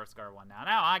Bill Skarsgård one now.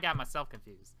 Now I got myself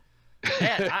confused.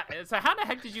 Man, so how the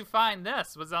heck did you find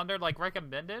this? Was it under like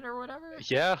recommended or whatever?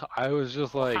 Yeah, I was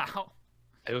just like, wow.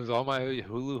 It was on my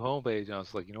Hulu homepage, and I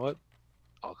was like, you know what?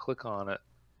 I'll click on it.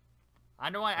 I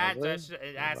know I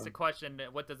asked the question,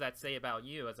 what does that say about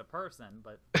you as a person?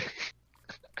 But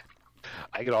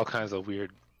I get all kinds of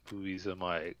weird movies in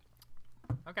my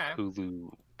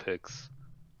Hulu picks.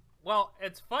 Well,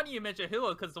 it's funny you mentioned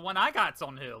Hulu because the one I got's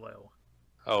on Hulu.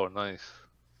 Oh, nice.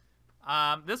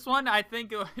 This one I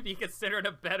think it would be considered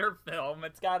a better film.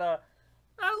 It's got a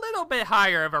little bit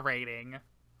higher of a rating,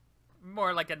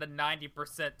 more like in the 90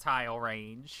 percentile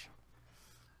range.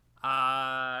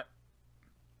 And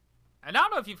I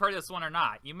don't know if you've heard this one or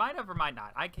not. You might have or might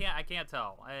not. I can't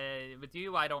tell. With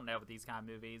you, I don't know with these kind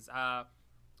of movies.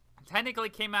 Technically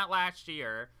came out last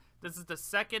year. This is the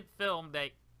second film that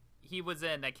he was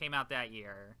in that came out that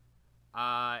year.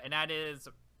 And that is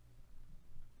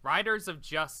Riders of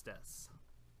Justice.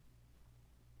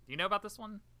 Do you know about this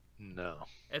one? No.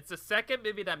 It's the second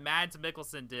movie that Mads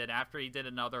Mikkelsen did after he did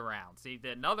Another Round. So he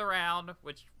did Another Round,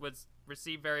 which was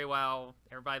received very well.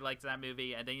 Everybody liked that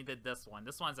movie. And then he did this one.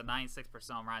 This one's a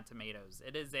 96% on Rotten Tomatoes.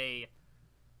 It is a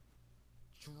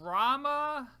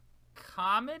drama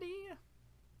comedy.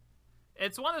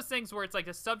 It's one of those things where it's like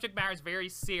the subject matter is very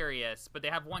serious, but they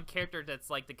have one character that's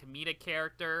like the comedic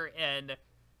character, and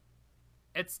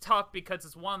it's tough because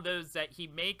it's one of those that he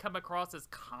may come across as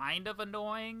kind of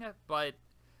annoying, but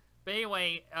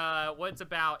anyway, what it's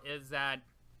about is that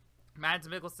Mads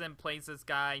Mikkelsen plays this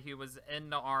guy who was in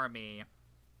the army,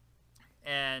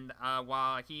 and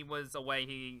while he was away,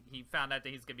 he found out that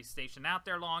he's going to be stationed out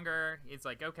there longer. He's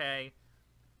like, okay.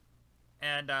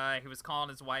 And he was calling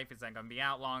his wife. He's like, I'm going to be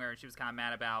out longer. And she was kind of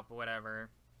mad about, but whatever.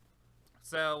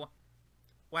 So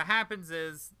what happens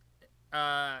is,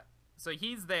 so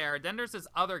he's there. Then there's this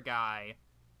other guy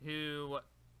who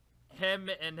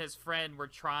him and his friend were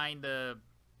trying to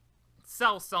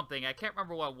sell something. I can't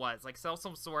remember what it was. Like, sell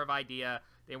some sort of idea.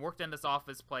 They worked in this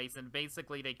office place, and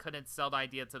basically they couldn't sell the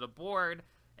idea to the board,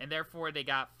 and therefore they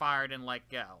got fired and let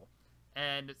go.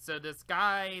 And so this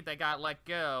guy that got let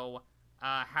go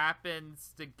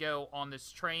happens to go on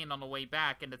this train on the way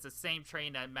back, and it's the same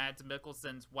train that Mads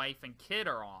Mikkelsen's wife and kid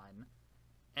are on.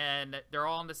 And they're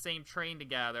all on the same train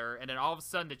together, and then all of a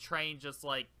sudden the train just,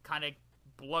 like, kind of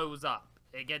blows up.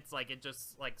 It gets, like,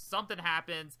 something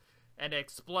happens, and it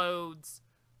explodes.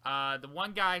 The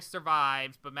one guy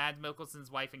survives, but Mads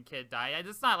Mikkelsen's wife and kid die.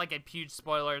 It's not, like, a huge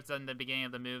spoiler. It's in the beginning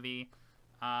of the movie.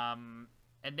 And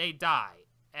they die.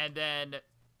 And then,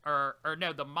 or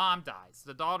no, the mom dies.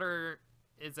 The daughter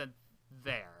isn't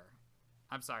there.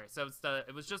 I'm sorry. So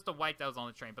it was just the wife that was on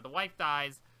the train, but the wife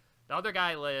dies. The other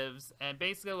guy lives, and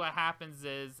basically what happens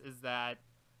is that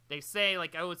they say,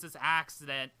 like, oh, it's this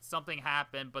accident, something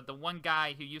happened, but the one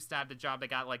guy who used to have the job that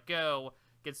got let go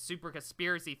gets super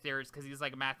conspiracy theorist because he's,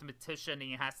 like, a mathematician and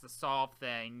he has to solve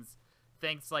things.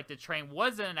 Thinks, like, the train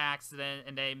wasn't an accident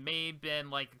and they may have been,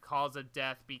 like, a cause of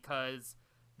death because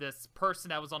this person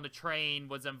that was on the train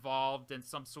was involved in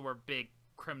some sort of big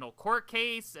criminal court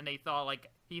case, and they thought,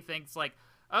 like, he thinks, like,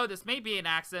 oh, this may be an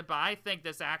accident, but I think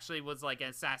this actually was, like, an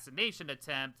assassination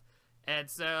attempt. And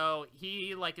so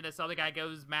he, like, and this other guy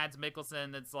goes, Mads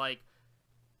Mikkelsen, that's, like,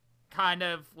 kind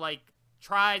of, like,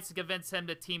 tries to convince him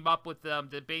to team up with them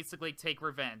to basically take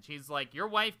revenge. He's like, your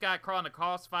wife got caught in a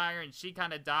crossfire and she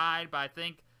kind of died, but I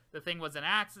think the thing was an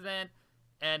accident,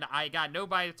 and I got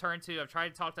nobody to turn to. I've tried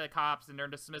to talk to the cops, and they're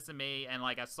dismissing me, and,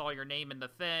 like, I saw your name in the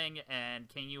thing, and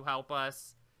can you help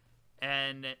us?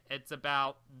 And it's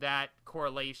about that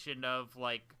correlation of,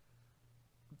 like,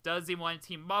 does he want to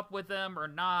team up with them or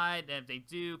not? And if they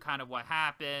do, kind of what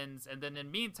happens. And then in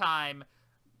the meantime,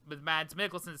 with Mads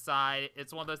Mikkelsen's side,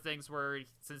 it's one of those things where,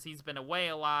 since he's been away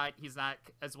a lot, he's not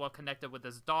as well connected with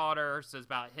his daughter, so it's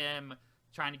about him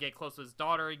trying to get close to his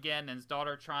daughter again, and his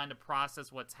daughter trying to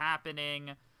process what's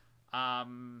happening.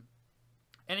 And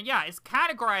yeah, it's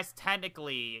categorized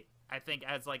technically, I think,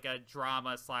 as, like, a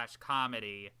drama /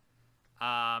 comedy.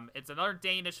 It's another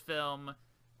Danish film.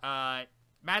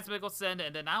 Mads Mikkelsen,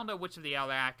 and then I don't know which of the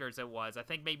other actors it was. I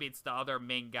think maybe it's the other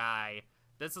main guy.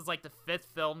 This is, like, the 5th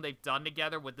film they've done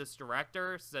together with this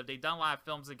director, so they've done a lot of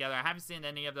films together. I haven't seen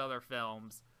any of the other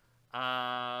films.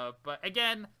 But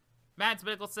again, Mads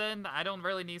Mikkelsen, I don't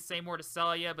really need to say more to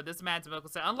sell you, but this Mads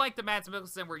Mikkelsen, unlike the Mads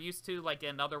Mikkelsen we're used to, like, in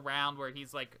Another Round, where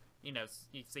he's, like, you know,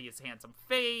 you see his handsome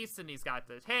face, and he's got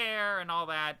the hair and all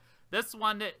that. This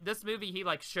movie, he,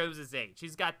 like, shows his age.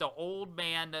 He's got the old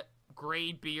man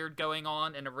gray beard going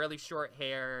on and a really short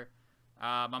hair.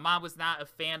 My mom was not a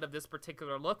fan of this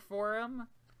particular look for him.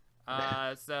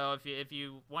 So if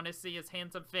you want to see his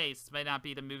handsome face, it may not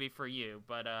be the movie for you.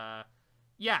 But,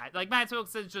 yeah, like, Mads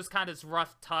Mikkelsen's just kind of this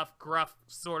rough, tough, gruff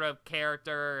sort of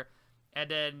character. And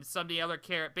then some of the other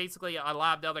basically a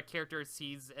lot of the other characters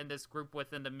he's in this group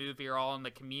with in the movie are all on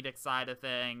the comedic side of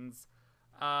things.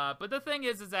 But the thing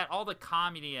is that all the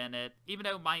comedy in it, even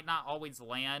though it might not always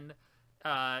land,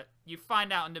 you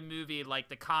find out in the movie, like,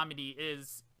 the comedy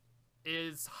is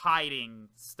hiding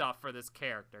stuff for this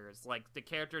characters. Like, the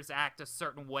characters act a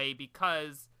certain way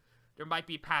because there might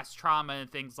be past trauma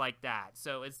and things like that.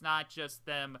 So it's not just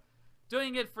them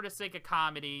doing it for the sake of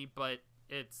comedy, but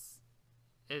it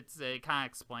kind of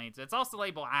explains. It's also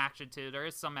labeled action too. There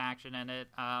is some action in it.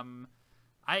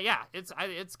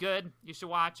 It's good. You should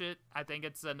watch it. I think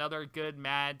it's another good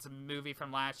Mads movie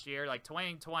from last year. Like,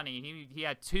 2020, he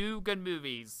had 2 good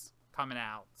movies coming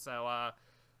out. So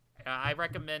I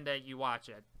recommend that you watch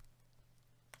it.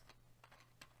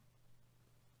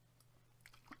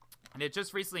 And it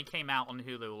just recently came out on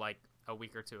Hulu, like, a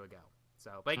week or 2 ago.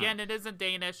 So, but again, it is in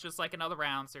Danish, just like Another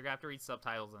Round, so you're gonna have to read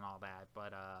subtitles and all that.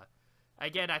 But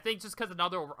again, I think just because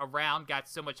Another Round got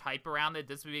so much hype around it,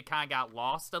 this movie kind of got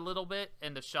lost a little bit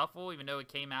in the shuffle, even though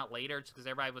it came out later, just because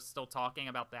everybody was still talking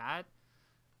about that.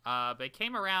 But it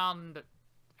came well,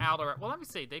 let me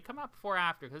see. Did it come out before or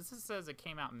after? Because this says it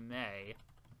came out in May.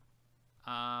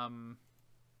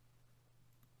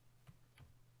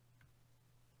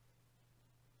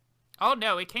 Oh,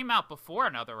 no, it came out before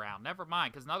Another Round. Never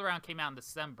mind, because Another Round came out in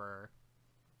December.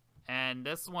 And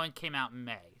this one came out in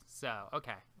May. So,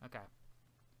 okay.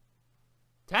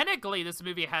 Technically, this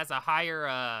movie has a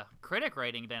higher critic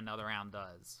rating than Another Round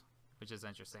does, which is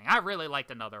interesting. I really liked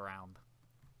Another Round.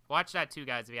 Watch that too,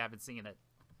 guys, if you haven't seen it.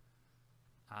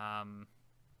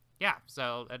 Yeah,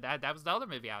 so that was the other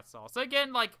movie I saw. So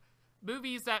again, like,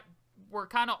 movies that were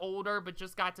kind of older but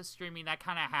just got to streaming, that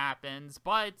kind of happens.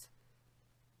 But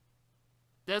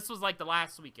this was like the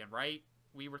last weekend, right?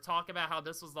 We were talking about how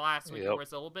this was the last weekend where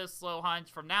it's a little bit of slow hunch.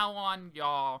 From now on,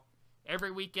 y'all, every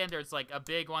weekend there's like a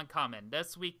big one coming.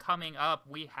 This week coming up,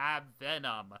 we have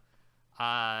Venom.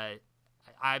 I'm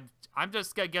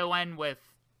just gonna go in with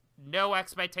no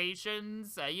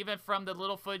expectations. Even from the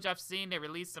little footage I've seen, they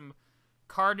released some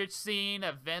carnage scene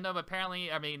of Venom.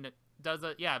 Apparently,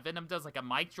 Venom does like a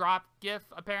mic drop gif.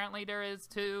 Apparently, there is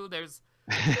too. There's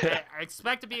I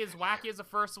expect to be as wacky as the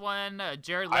first one.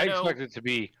 Jared Leto. I expect it to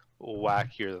be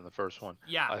wackier than the first one.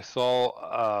 Yeah. I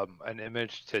saw an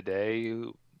image today,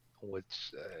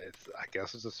 which I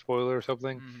guess is a spoiler or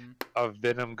something, of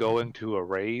Venom going to a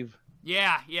rave.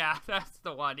 Yeah, that's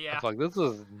the one. Yeah. It's like, this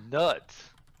is nuts.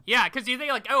 Yeah, because you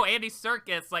think like, oh, Andy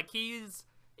Serkis, like he's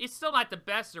still not the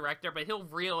best director, but he'll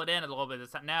reel it in a little bit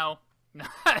this time. No,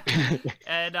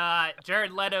 And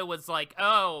Jared Leto was like,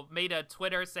 oh, made a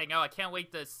Twitter saying, oh, I can't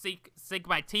wait to sink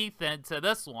my teeth into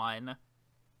this one.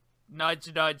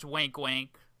 Nudge, nudge, wink,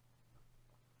 wink.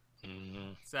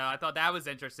 Mm-hmm. So I thought that was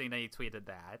interesting that he tweeted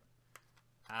that.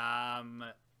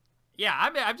 Yeah,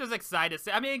 I'm just excited to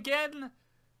see. I mean, again,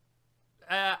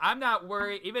 I'm not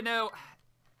worried, even though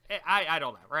I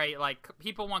don't know, right? Like,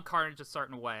 people want Carnage a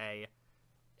certain way,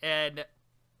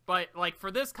 but like for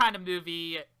this kind of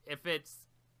movie, if it's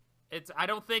I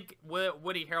don't think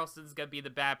Woody Harrelson's gonna be the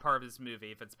bad part of this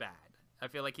movie if it's bad. I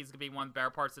feel like he's gonna be one of the better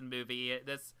parts of the movie.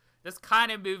 This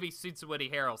kind of movie suits Woody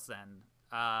Harrelson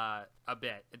a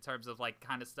bit in terms of like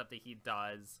kind of stuff that he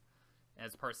does and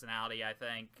his personality, I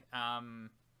think.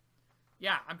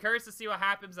 Yeah, I'm curious to see what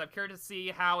happens. I'm curious to see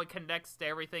how it connects to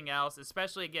everything else,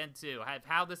 especially again too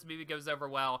how this movie goes over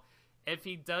well. If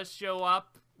he does show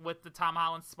up with the Tom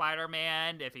Holland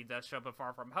Spider-Man, if he does show up in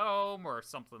Far From Home or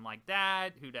something like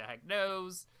that, who the heck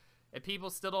knows? If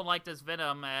people still don't like this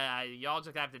Venom, y'all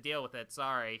just have to deal with it.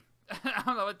 Sorry. I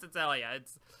don't know what to tell you.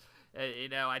 It's, you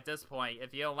know, at this point,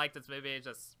 if you don't like this movie, it's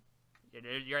just,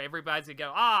 everybody's gonna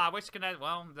go, I wish I could,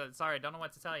 well, sorry, I don't know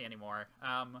what to tell you anymore.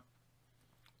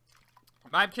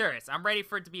 But I'm curious. I'm ready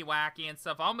for it to be wacky and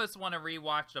stuff. I almost want to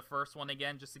rewatch the first one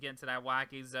again just to get into that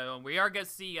wacky zone. We are going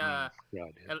to see,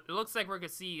 it looks like we're going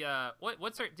to see,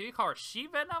 what's her, do you call her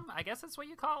She-Venom? I guess that's what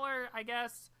you call her, I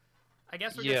guess. We're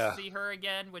going to see her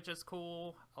again, which is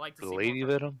cool. I like to see Lady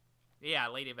Venom? Yeah,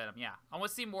 Lady Venom, yeah. I want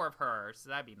to see more of her,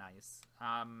 so that'd be nice.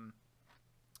 I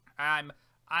am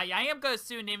going to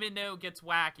assume, even though it gets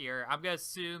wackier, I'm going to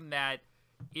assume that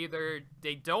either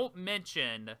they don't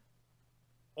mention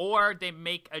or they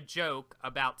make a joke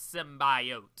about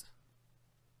symbiote.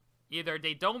 Either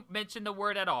they don't mention the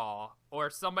word at all, or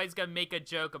somebody's gonna make a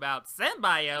joke about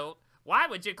symbiote. Why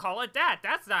would you call it that?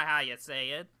 That's not how you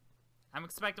say it. I'm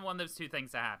expecting one of those two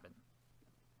things to happen.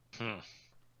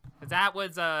 Cause that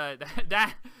was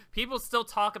that people still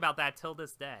talk about that till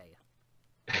this day.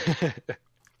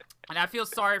 And I feel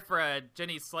sorry for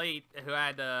Jenny Slate who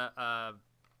had to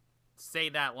say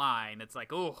that line. It's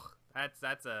like, ooh,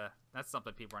 that's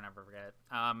something people will never forget.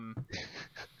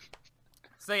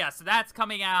 So yeah, so that's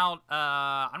coming out.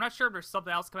 I'm not sure if there's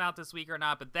something else coming out this week or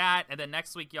not, but that, and then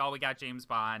next week, y'all, we got James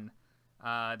Bond,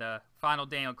 the final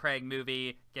Daniel Craig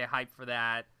movie. Get hyped for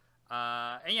that.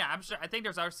 And yeah, I think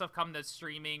there's other stuff coming to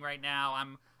streaming right now.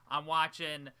 I'm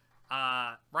watching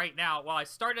right now. Well, I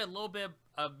started a little bit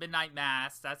of Midnight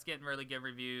Mass. That's getting really good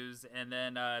reviews, and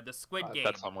then the Squid Game.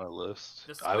 That's on my list.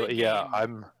 The Squid Game.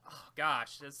 I'm. Oh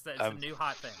gosh, it's a new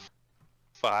hot thing.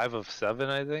 5 of 7,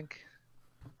 I think,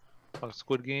 on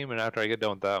Squid Game, and after I get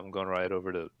done with that, I'm going right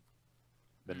over to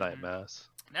Midnight Mass.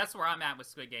 That's where I'm at with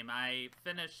Squid Game.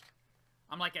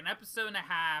 I'm like an episode and a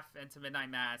half into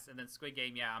Midnight Mass, and then Squid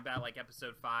Game, yeah, I'm about like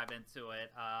episode 5 into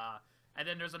it. And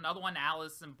then there's another one,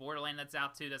 Alice in Borderland, that's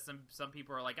out too, that some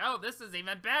people are like, oh, this is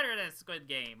even better than Squid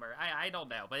Game, or I don't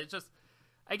know, but it's just,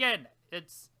 again,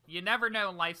 you never know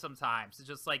in life sometimes. It's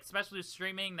just like, especially with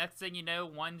streaming, next thing you know,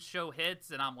 one show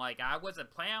hits, and I'm like, I wasn't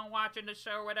planning on watching the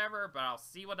show or whatever, but I'll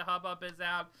see what the hubbub is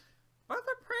out. But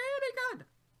they're pretty good.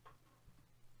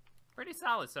 Pretty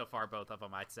solid so far, both of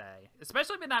them, I'd say.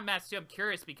 Especially Midnight Mass, too. I'm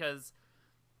curious because,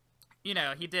 you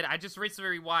know, I just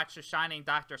recently rewatched The Shining,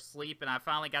 Dr. Sleep, and I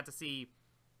finally got to see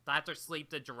Dr. Sleep,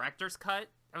 the director's cut.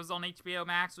 It was on HBO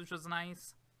Max, which was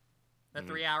nice. The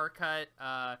 3-hour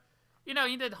cut. You know,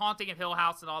 he did Haunting of Hill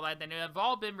House and all that. They have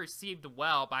all been received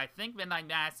well, but I think Midnight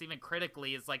Mass, even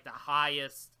critically, is like the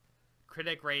highest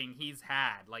critic rating he's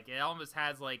had. Like, it almost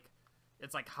has like,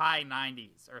 it's like high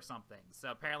 90s or something.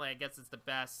 So apparently, I guess it's the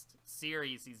best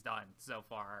series he's done so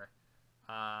far.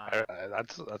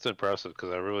 That's impressive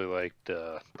because I really liked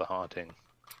The Haunting.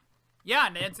 Yeah,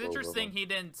 and it's interesting he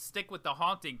didn't stick with the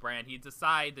Haunting brand. He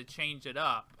decided to change it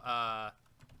up.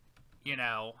 You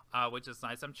know, which is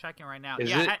nice. I'm checking right now.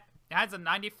 It has a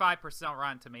 95%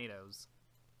 Rotten Tomatoes.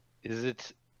 Is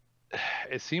it?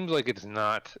 It seems like it's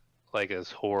not like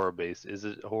as horror based. Is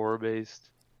it horror based?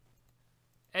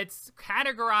 It's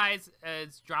categorized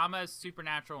as drama,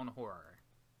 supernatural, and horror.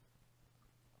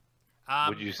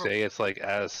 Would you say it's like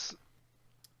as?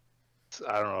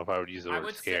 I don't know if I would use the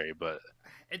word scary, but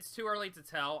it's too early to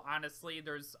tell. Honestly,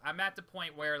 I'm at the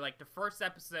point where like the first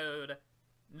episode,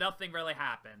 nothing really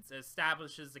happens. It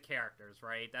establishes the characters,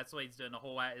 right? That's what he's doing the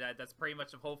whole. That's pretty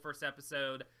much the whole first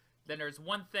episode. Then there's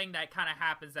one thing that kind of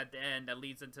happens at the end that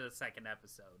leads into the second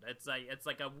episode. It's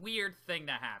like a weird thing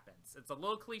that happens. It's a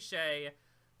little cliche,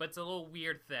 but it's a little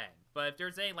weird thing. But if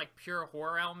there's any like pure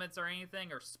horror elements or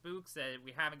anything or spooks,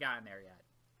 we haven't gotten there yet.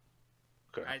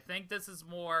 Okay. I think this is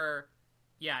more,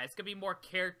 yeah, it's gonna be more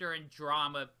character and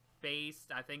drama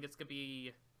based. I think it's gonna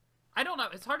be. I don't know.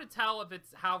 It's hard to tell if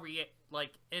it's how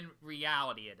in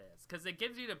reality it is, because it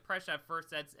gives you the impression at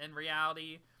first that's in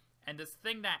reality, and this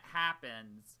thing that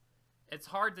happens, it's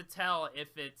hard to tell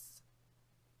if it's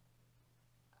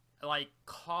like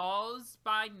caused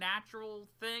by natural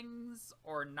things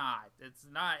or not. It's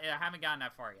not. I haven't gotten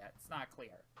that far yet. It's not clear.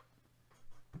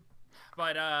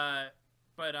 But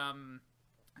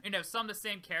you know, some of the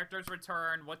same characters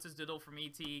return. What's his doodle from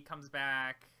ET comes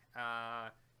back.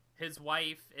 His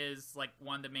wife is like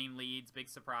one of the main leads. Big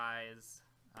surprise.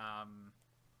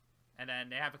 And then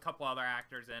they have a couple other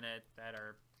actors in it that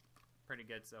are pretty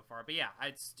good so far. But yeah,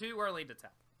 it's too early to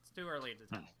tell. It's too early to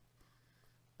tell.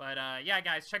 But yeah,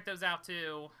 guys, check those out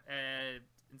too, and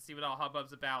see what all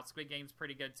hubbub's about. Squid Game's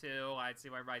pretty good too. I see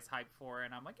why everybody's hyped for it.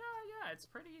 And I'm like, oh yeah, it's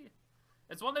pretty.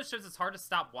 It's one of those shows it's hard to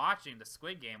stop watching. The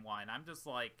Squid Game one. I'm just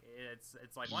like, it's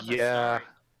like one. Yeah,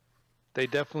 they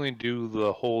definitely do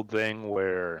the whole thing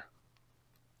where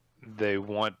they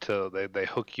want to they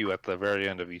hook you at the very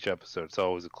end of each episode. It's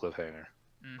always a cliffhanger.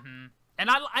 Mm-hmm. And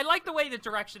I like the way the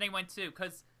direction they went too,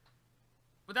 because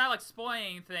without like spoiling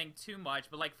anything too much,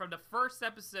 but like from the first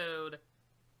episode,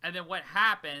 and then what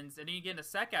happens, and then you get in the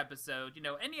second episode. You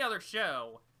know, any other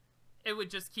show, it would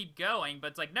just keep going, but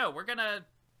it's like, no, we're gonna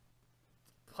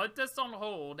put this on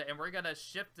hold, and we're gonna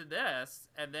shift to this,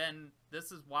 and then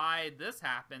this is why this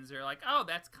happens. You're like, oh,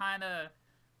 that's kind of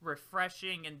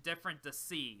refreshing and different to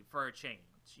see for a change,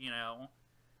 you know,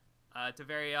 to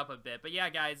vary up a bit. But yeah,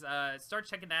 guys, start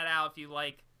checking that out if you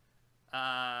like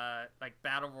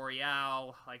Battle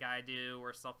Royale, like I do,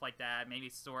 or stuff like that. Maybe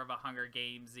sort of a Hunger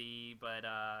Games-y, but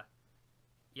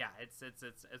yeah,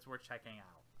 it's worth checking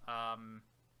out.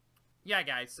 Yeah,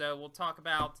 guys, so we'll talk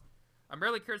about. I'm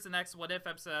really curious the next What If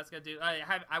episode that's gonna do.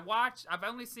 I've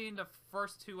only seen the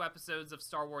first 2 episodes of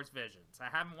Star Wars Visions. I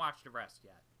haven't watched the rest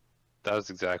yet. That was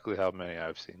exactly how many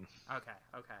I've seen. Okay.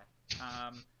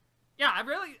 Yeah, I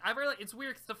really, it's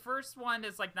weird because the first one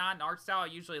is like not an art style I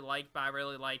usually like, but I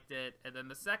really liked it. And then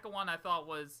the second one I thought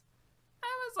was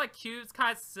like cute, it's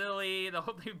kind of silly. The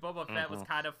whole thing with Boba Fett was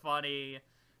kind of funny.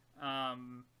 But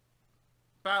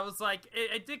I was like,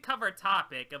 it did cover a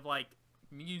topic of like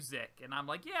music, and I'm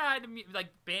like, yeah, like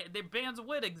the bands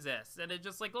would exist, and it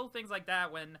just like little things like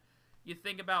that when you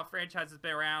think about franchises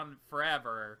been around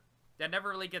forever that never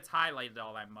really gets highlighted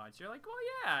all that much. You're like, well,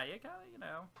 yeah, you kind of, you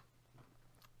know.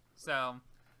 So,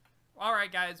 all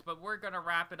right, guys, but we're gonna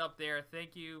wrap it up there.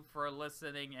 Thank you for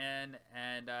listening in,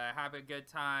 and have a good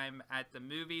time at the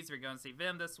movies. We're going to see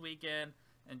Venom this weekend.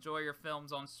 Enjoy your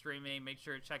films on streaming. Make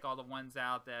sure to check all the ones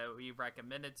out that we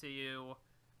recommended to you.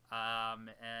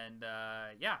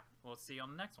 Yeah, we'll see you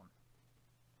on the next one.